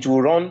 like it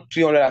will run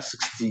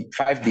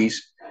 365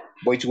 days,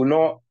 but it will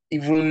not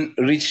even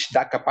reach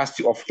that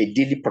capacity of a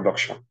daily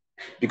production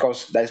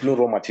because there is no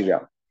raw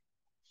material.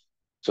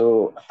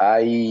 So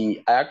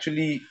I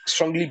actually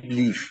strongly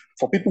believe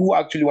for people who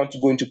actually want to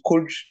go into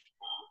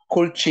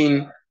cold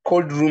chain,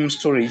 cold room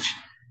storage,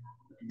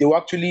 they will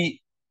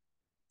actually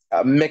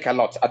make a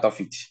lot out of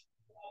it.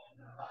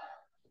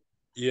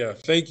 Yeah,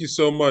 thank you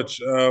so much.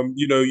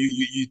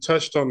 You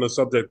touched on the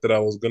subject that I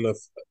was gonna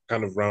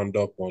kind of round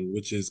up on,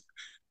 which is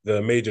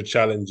the major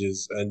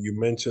challenges, and you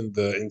mentioned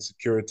the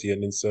insecurity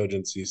and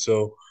insurgency.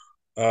 So,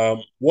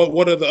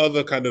 what are the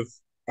other kind of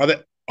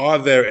are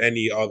there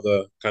any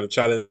other kind of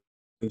challenges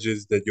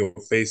that you're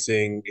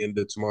facing in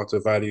the tomato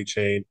value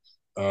chain,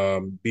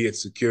 be it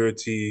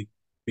security,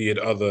 be it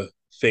other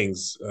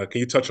things? Can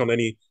you touch on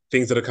any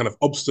things that are kind of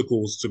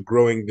obstacles to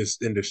growing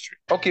this industry?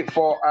 Okay,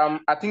 for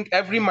I think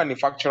every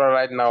manufacturer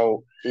right now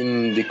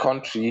in the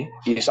country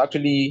is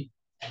actually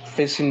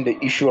facing the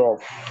issue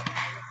of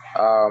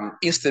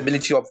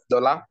instability of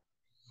dollar.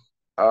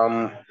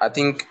 I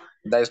think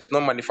there is no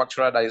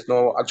manufacturer that is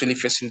not actually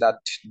facing that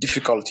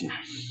difficulty,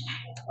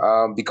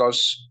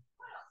 because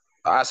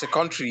as a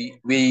country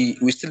we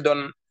still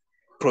don't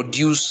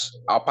produce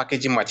our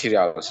packaging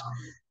materials.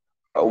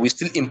 We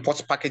still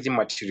import packaging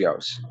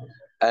materials,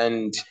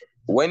 and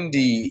when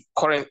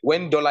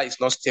dollar is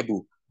not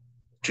stable,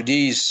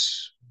 today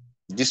is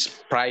this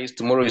price,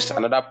 tomorrow is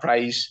another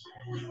price.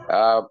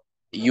 Uh,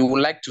 you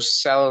would like to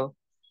sell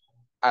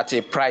at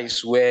a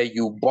price where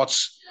you bought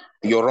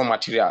your raw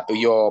material,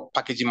 your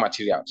packaging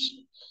materials.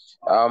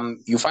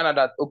 You find out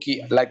that,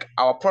 okay, like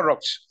our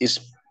product is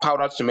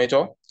powdered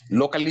tomato,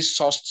 locally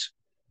sourced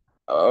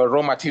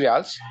raw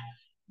materials,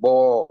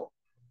 but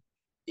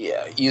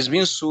yeah, it's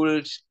being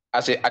sold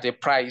at a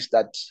price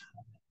that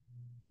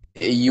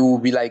you will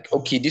be like,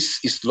 okay, this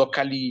is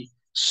locally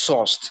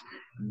sourced,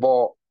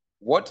 but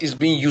what is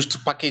being used to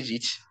package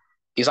it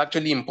is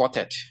actually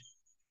imported.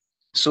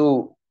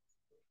 So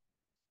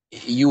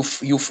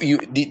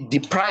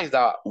the price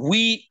that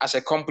we as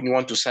a company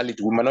want to sell it,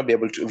 we might not be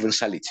able to even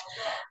sell it,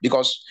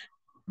 because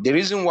the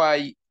reason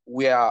why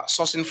we are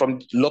sourcing from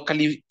local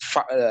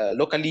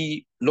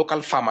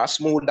farmers,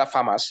 smallholder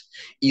farmers,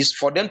 is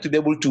for them to be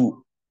able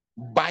to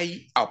buy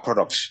our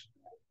products.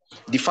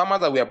 The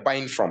farmers that we are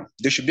buying from,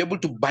 they should be able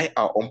to buy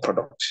our own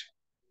product.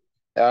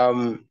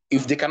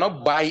 If they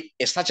cannot buy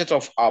a sachet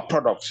of our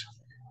product,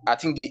 I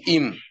think the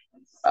aim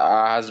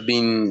has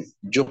been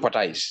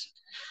jeopardized.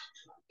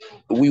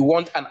 We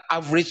want an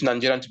average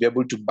Nigerian to be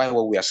able to buy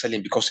what we are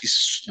selling because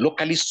it's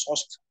locally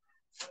sourced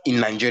in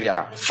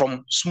Nigeria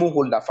from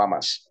smallholder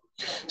farmers.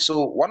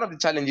 So one of the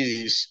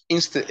challenges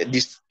is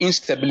this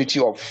instability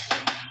of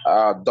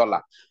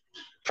dollar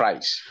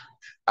price,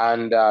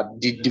 and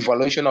the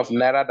devaluation of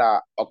naira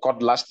that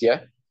occurred last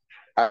year,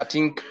 I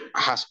think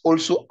has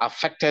also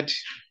affected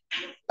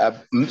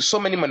so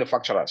many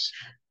manufacturers.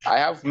 I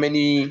have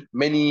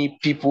many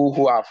people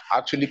who have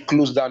actually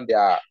closed down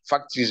their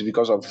factories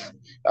because of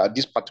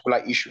this particular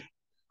issue.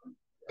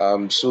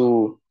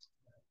 So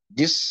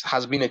this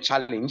has been a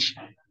challenge,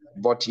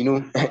 but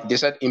they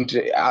said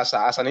as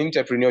an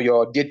entrepreneur,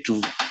 you're there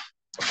to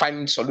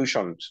find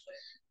solutions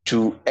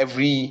to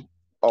every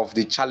of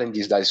the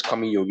challenges that is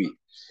coming your way.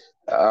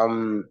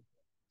 Um,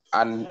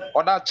 and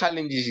other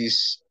challenges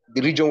is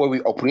the region where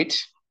we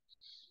operate.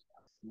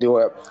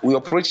 We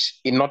operate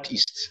in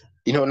Northeast.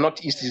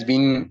 Northeast is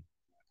being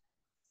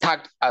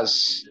tagged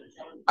as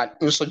an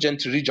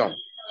insurgent region,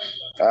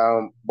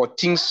 but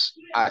things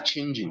are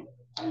changing.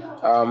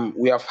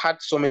 We have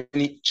had so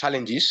many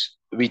challenges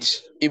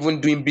with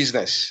even doing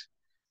business,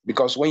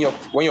 because when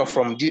you're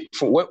from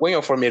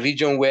a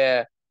region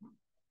where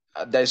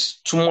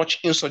there's too much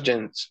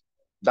insurgent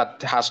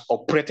that has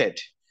operated,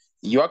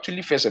 you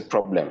actually face a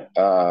problem,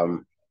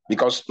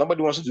 because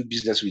nobody wants to do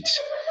business with,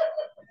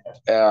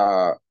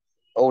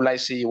 or like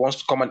say, wants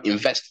to come and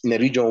invest in a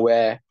region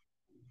where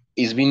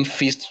it's being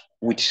faced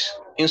with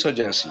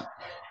insurgency.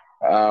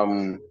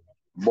 Um,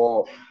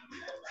 but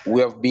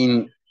we have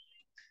been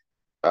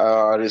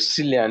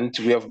resilient.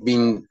 We have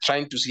been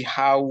trying to see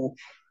how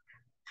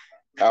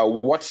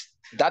what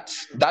that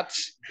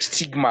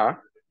stigma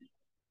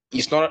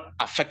is not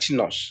affecting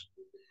us,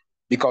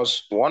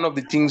 because one of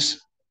the things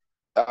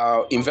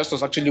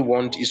investors actually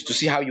want is to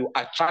see how you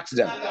attract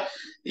them.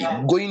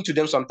 Going to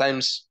them,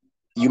 sometimes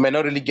you may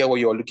not really get what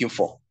you're looking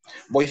for,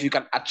 but if you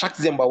can attract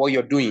them by what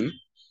you're doing,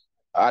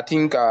 I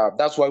think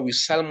that's why we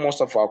sell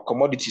most of our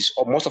commodities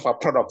or most of our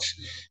products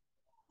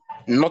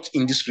not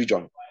in this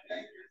region.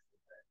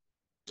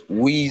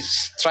 We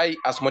try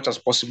as much as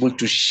possible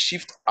to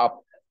shift our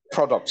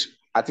product.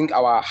 I think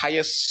our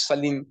highest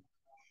selling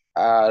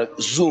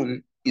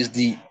zone is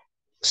the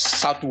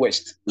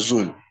southwest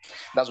zone.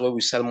 That's where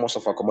we sell most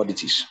of our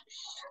commodities.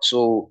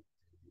 So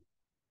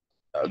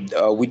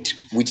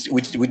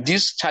with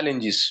these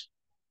challenges,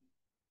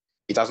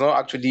 it has not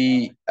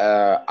actually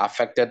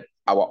affected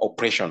our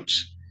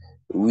operations.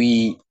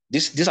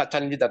 These are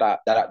challenges that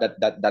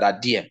are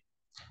there.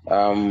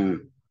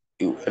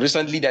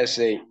 Recently, there's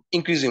a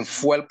increase in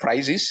fuel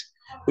prices,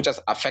 which has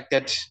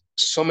affected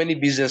so many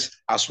business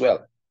as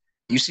well.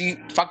 You see,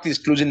 factories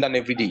closing down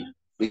every day,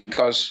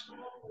 because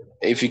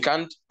if you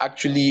can't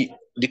actually,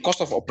 the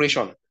cost of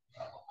operation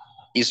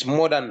is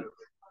more than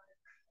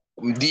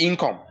the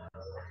income,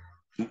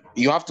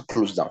 you have to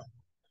close down.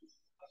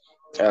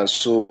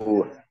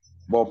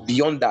 But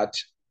beyond that,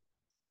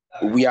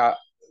 we are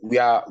we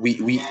are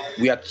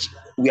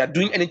we are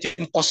doing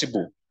anything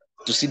possible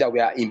to see that we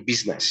are in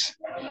business,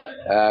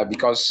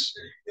 because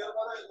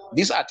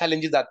these are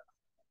challenges that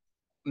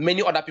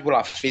many other people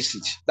have faced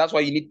it. That's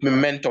why you need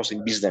mentors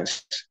in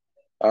business,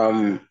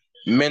 um,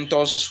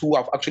 mentors who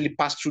have actually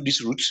passed through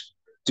these routes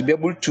to be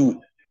able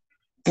to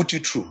put you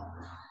through.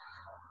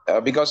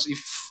 Because if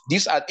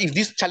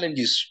these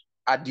challenges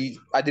are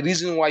the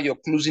reason why you're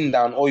closing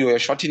down or you're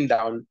shutting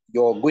down,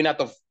 you're going out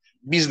of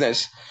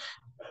business,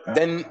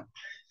 then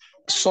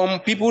some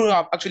people who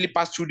have actually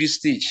passed through this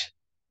stage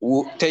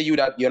will tell you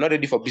that you're not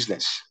ready for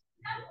business.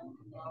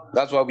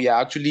 That's why we're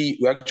actually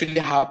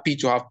happy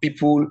to have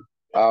people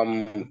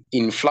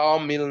in flour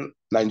mill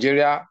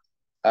Nigeria,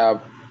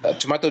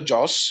 tomato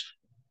juice,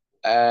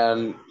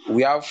 and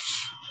we have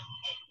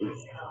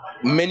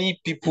many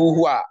people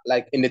who are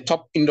like in the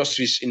top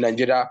industries in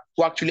Nigeria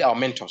who actually are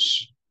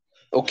mentors.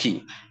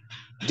 Okay,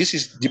 this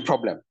is the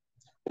problem.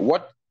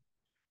 What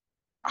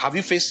have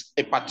you faced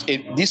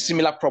this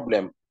similar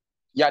problem?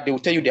 Yeah, they will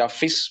tell you they have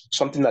faced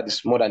something that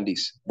is more than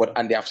this,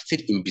 and they have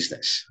stayed in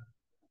business.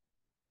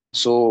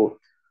 So,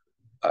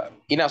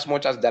 in as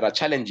much as there are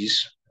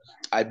challenges,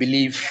 I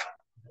believe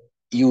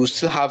you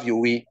still have your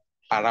way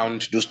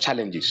around those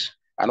challenges.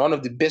 And one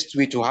of the best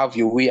way to have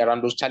your way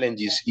around those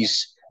challenges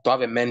is to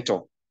have a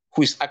mentor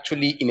who is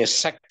actually in a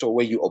sector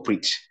where you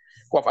operate,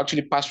 who have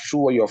actually passed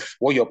through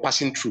what you're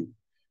passing through.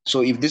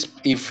 So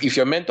if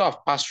your mentor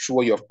have passed through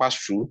what you have passed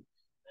through,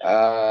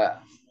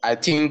 I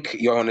think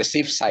you're on a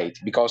safe side,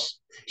 because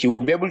he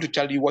will be able to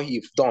tell you what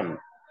he's done.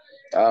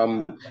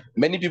 Um,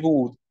 Many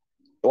people,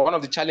 one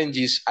of the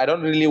challenges, I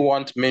don't really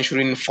want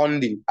mentioning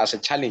funding as a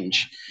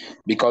challenge,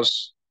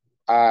 because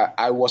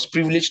I was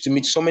privileged to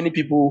meet so many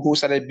people who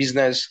started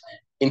business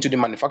into the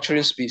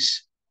manufacturing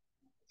space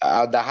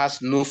that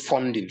has no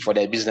funding for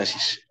their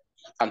businesses,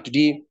 and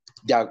today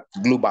they are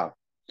global.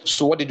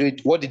 So what did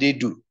they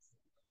do?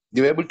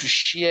 They were able to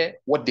share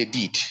what they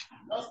did.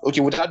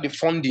 Okay, without the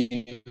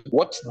funding,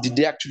 what did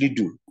they actually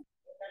do?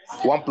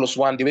 One plus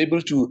one, they were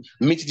able to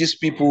meet these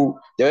people,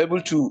 they were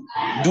able to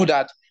do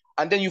that,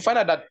 and then you find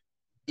out that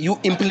you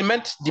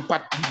implement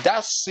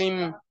that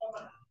same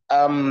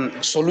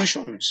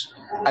solutions,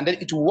 and then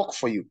it will work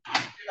for you,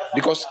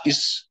 because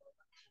it's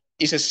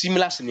a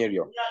similar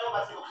scenario.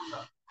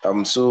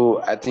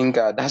 So I think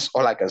that's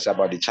all I can say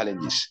about the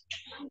challenges.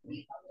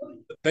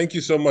 Thank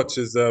you so much.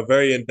 It's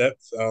very in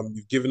depth.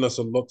 You've given us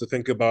a lot to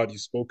think about.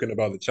 You've spoken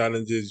about the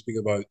challenges. You speak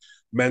about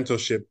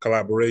mentorship,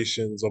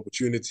 collaborations,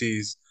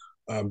 opportunities,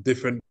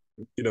 different,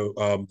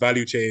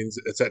 value chains,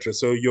 etc.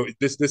 So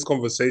this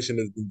conversation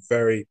has been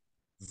very,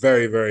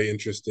 very, very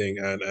interesting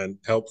and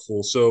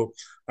helpful. So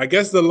I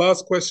guess the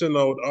last question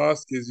I would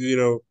ask is,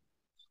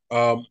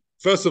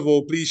 first of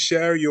all, please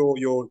share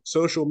your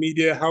social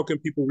media. How can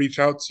people reach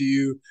out to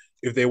you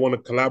if they want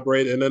to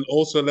collaborate? And then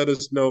also let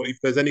us know if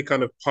there's any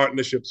kind of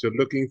partnerships you're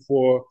looking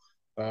for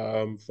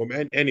from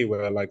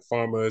anywhere, like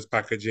farmers,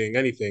 packaging,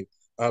 anything.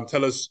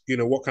 Tell us,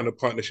 what kind of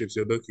partnerships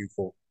you're looking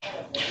for.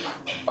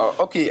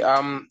 Okay.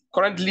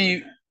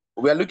 Currently,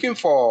 we are looking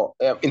for,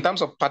 in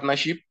terms of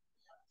partnership,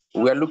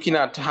 we are looking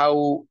at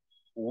how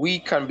we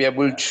can be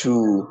able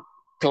to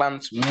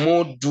plant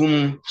more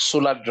Doom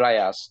solar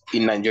dryers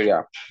in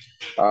Nigeria.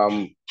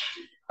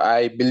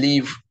 I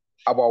believe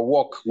our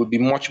work will be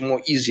much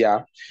more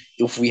easier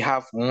if we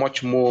have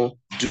much more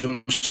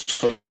Doom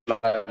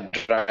solar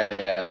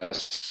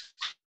dryers.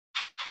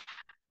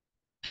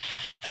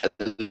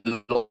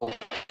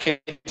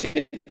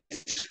 located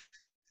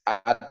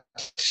at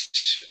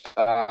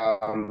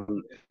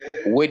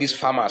where these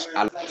farmers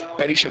are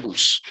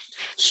perishables.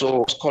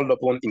 So it's called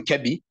upon in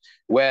Kebbi,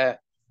 where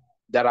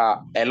there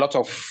are a lot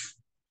of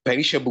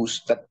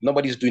perishables that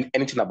nobody's doing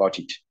anything about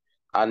it.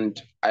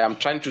 And I am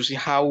trying to see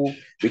how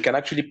we can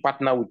actually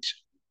partner with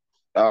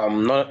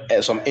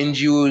some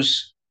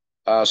NGOs,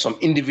 some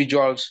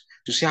individuals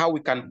to see how we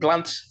can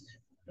plant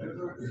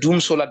doom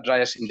solar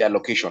dryers in their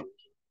location.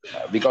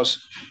 Because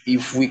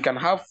if we can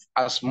have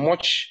as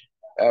much,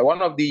 I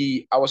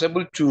was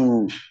able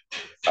to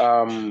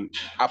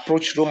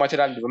approach Raw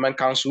Material Development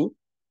Council,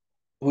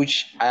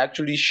 which I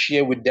actually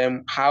share with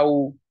them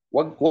how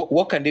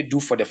what can they do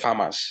for the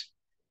farmers.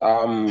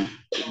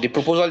 The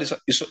proposal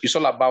is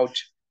all about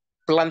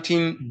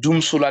planting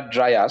doom solar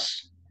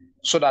dryers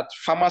so that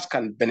farmers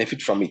can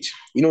benefit from it.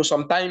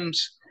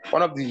 Sometimes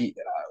one of the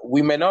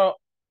we may not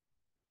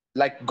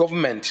like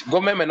government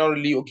may not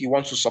really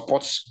want to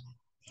support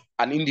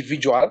an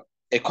individual,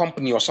 a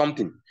company or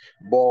something,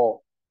 but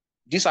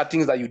these are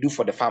things that you do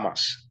for the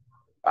farmers,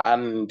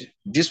 and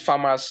these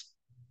farmers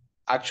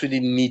actually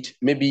need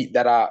maybe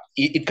that are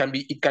it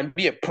can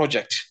be a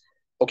project,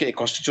 okay, a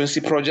constituency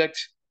project.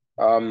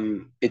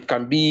 It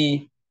can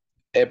be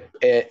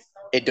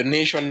a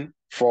donation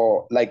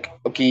for, like,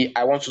 okay,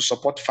 I want to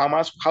support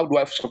farmers. How do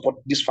I support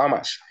these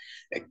farmers?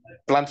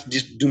 Plant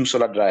this doom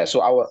solar dryer.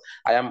 So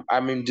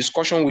I'm in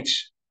discussion with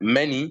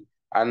many,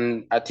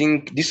 and I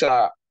think these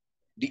are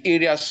the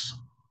areas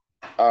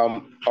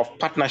of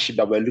partnership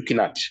that we're looking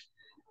at,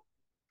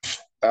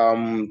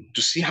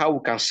 to see how we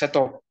can set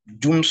up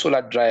doom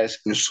solar dryers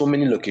in so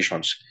many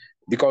locations.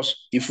 Because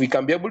if we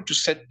can be able to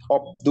set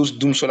up those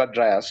doom solar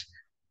dryers,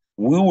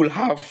 we will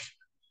have,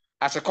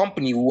 as a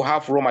company, we will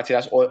have raw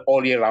materials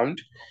all year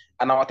round.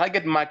 And our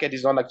target market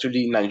is not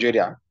actually in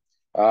Nigeria.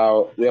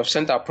 We have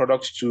sent our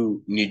products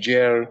to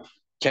Niger,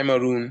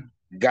 Cameroon,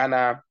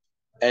 Ghana,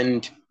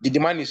 and the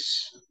demand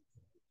is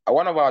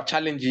one of our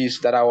challenges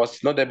that I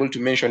was not able to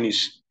mention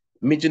is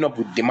meeting up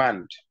with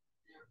demand.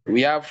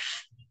 We have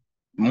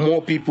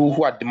more people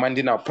who are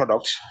demanding our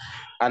products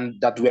and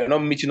that we are not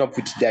meeting up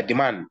with their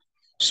demand.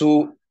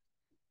 So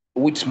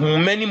with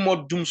many more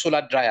doom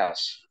solar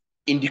dryers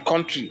in the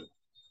country,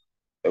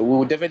 we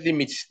will definitely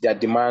meet their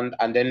demand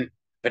and then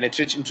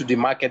penetrate into the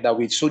market that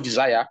we so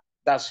desire,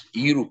 that's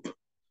Europe.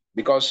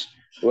 Because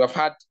we have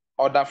had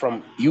order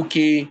from UK,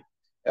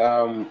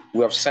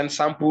 we have sent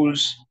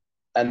samples,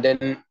 and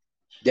then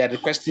they are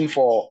requesting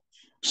for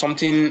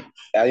something,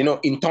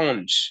 in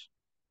tons.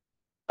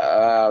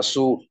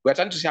 So we're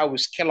trying to see how we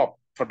scale up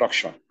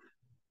production,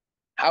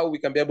 how we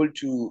can be able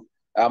to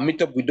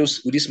meet up with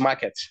this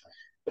market.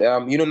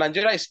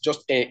 Nigeria is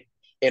just a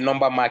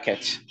number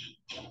market.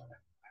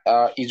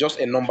 It's just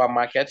a number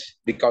market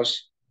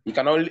because you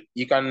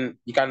can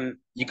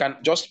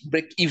just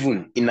break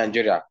even in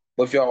Nigeria.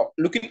 But if you're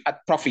looking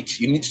at profit,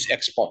 you need to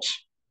export.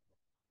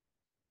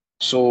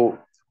 So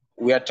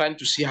we are trying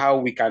to see how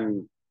we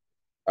can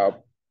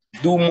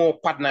do more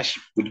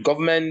partnership with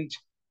government,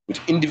 with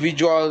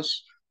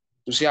individuals,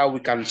 to see how we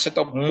can set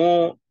up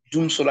more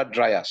doom solar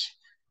dryers.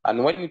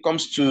 And when it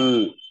comes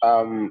to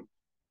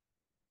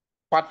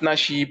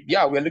partnership,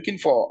 yeah, we're looking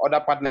for other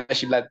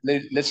partnership, like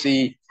let's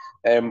say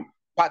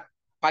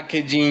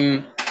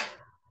packaging.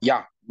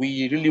 Yeah,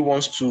 we really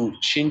want to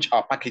change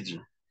our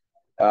packaging,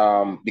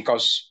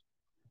 because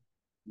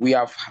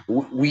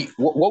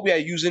what we are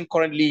using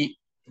currently,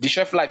 the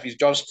shelf life is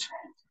just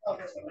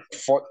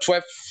for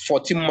 12,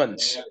 14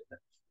 months.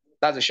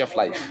 That's the shelf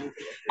life.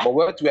 But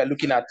what we're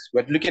looking at,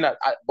 but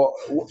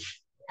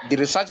the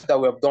research that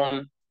we have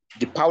done,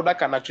 the powder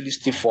can actually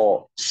stay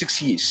for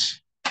 6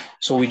 years.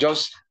 So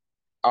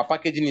our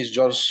packaging is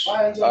just,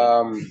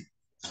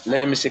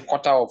 let me say,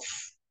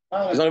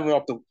 it's not even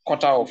up to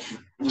quarter of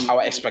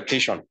our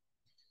expectation.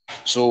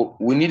 So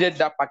we needed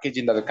that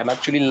packaging that can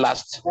actually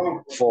last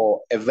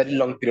for a very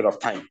long period of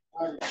time,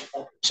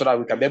 so that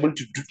we can be able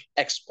to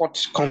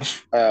export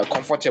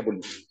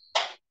comfortably.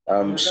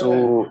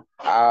 So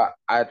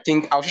I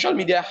think our social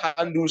media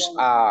handles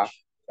are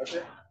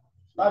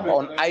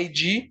on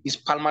IG is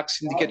Palmax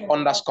Syndicate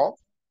 _.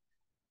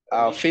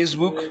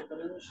 Facebook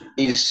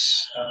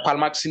is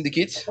Palmax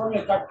Syndicate,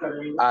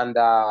 and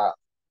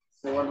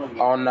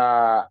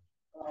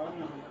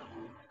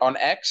on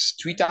X,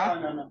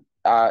 Twitter,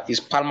 is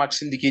Palmax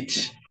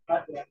Syndicate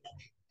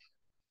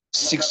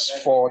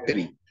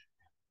 643.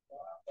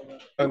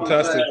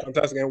 Fantastic.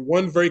 And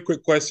one very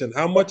quick question: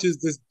 how much is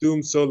this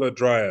Doom Solar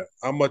Dryer?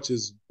 How much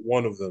is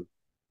one of them,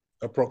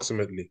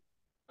 approximately?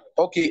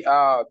 Okay,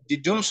 the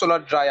Doom Solar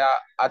Dryer,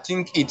 I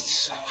think it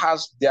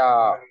has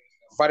their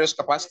various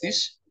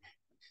capacities.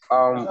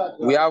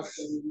 We have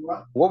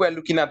what we're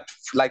looking at,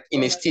 like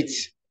in a state.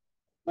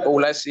 Oh,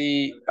 let's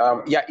see.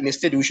 In a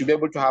state, we should be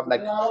able to have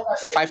like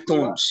 5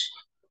 tons,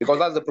 because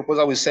that's the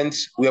proposal we sent.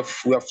 We have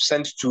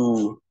sent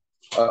to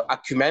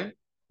Acumen.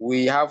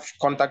 We have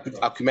contact with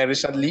Acumen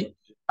recently,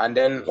 and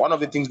then one of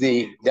the things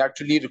they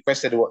actually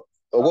requested,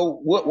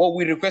 what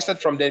we requested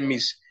from them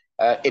is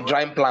a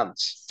drying plant.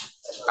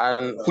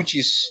 and which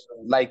is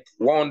like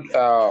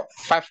 5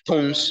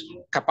 tons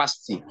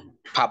capacity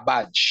per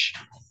batch.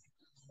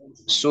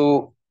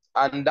 So,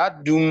 and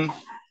that doom,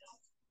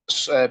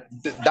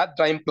 that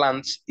drying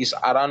plant is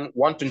around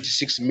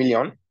 126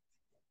 million.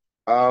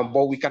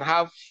 But we can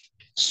have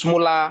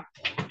smaller,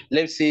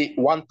 let's say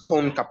 1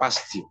 ton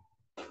capacity,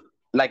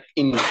 like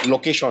in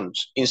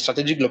locations, in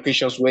strategic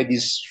locations where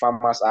these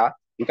farmers are.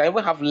 You can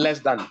even have less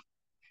than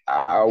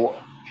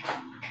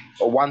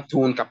 1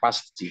 ton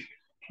capacity,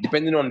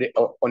 depending on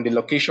the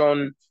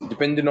location,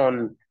 depending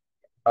on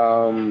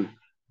the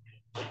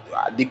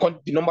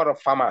number of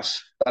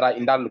farmers that are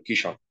in that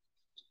location.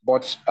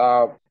 But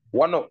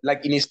one of,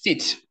 like in a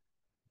state,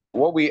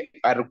 what we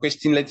are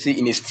requesting, let's say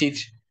in a state,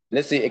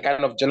 let's say a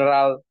kind of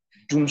general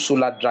doom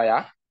solar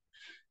dryer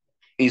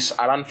is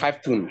around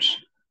 5 tons,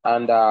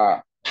 and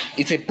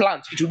it's a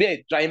plant. It will be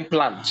a drying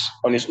plant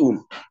on its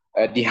own.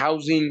 The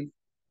housing,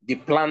 the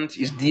plant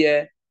is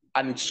there,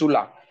 and it's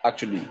solar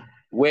actually,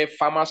 where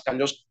farmers can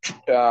just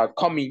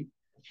come in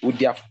with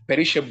their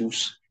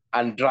perishables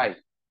and dry.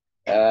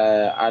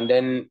 And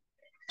then,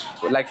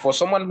 like for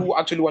someone who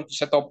actually wants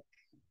to set up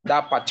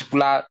that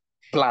particular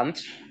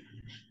plant,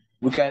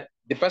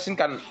 the person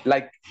can,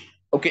 like,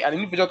 okay, an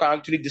individual can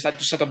actually decide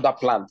to set up that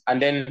plant,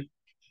 and then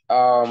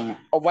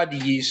over the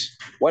years,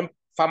 when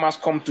farmers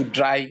come to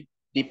dry,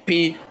 they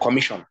pay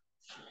commission.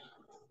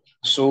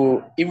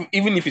 So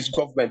even if it's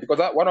government, because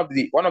one of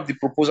the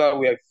proposal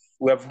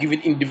we have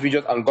given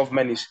individuals and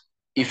government is,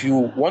 if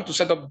you want to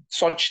set up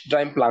such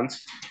drying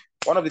plants,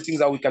 one of the things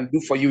that we can do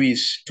for you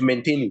is to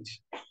maintain it,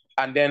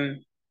 and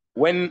then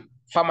when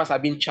farmers are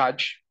being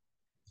charged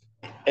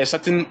a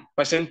certain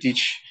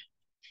percentage,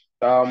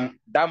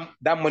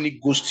 that money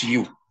goes to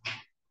you,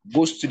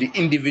 goes to the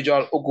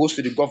individual, or goes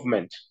to the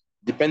government,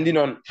 depending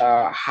on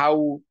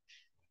how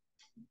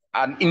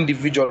an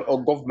individual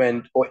or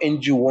government or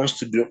NGO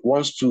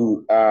wants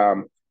to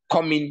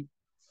come in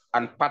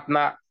and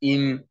partner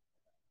in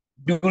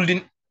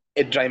building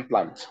a drying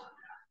plant.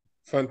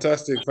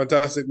 Fantastic,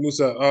 fantastic,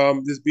 Musa.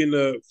 This has been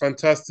a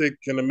fantastic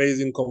and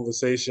amazing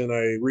conversation.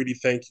 I really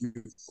thank you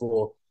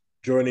for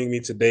joining me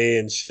today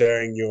and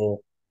sharing your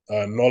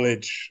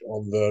knowledge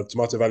on the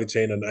tomato value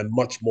chain and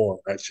much more,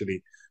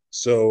 actually.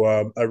 So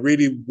I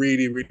really,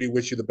 really, really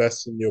wish you the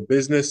best in your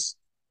business.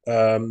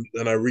 And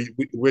I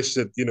wish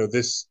that,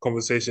 this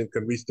conversation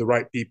can reach the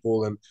right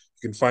people and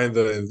you can find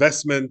the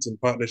investment and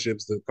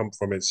partnerships that come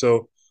from it.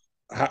 So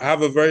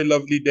have a very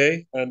lovely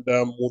day, and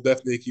we'll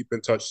definitely keep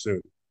in touch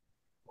soon.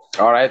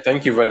 All right.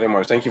 Thank you very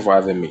much. Thank you for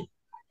having me.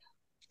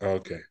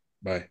 Okay.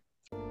 Bye.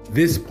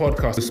 This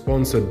podcast is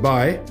sponsored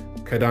by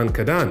Kadan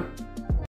Kadan.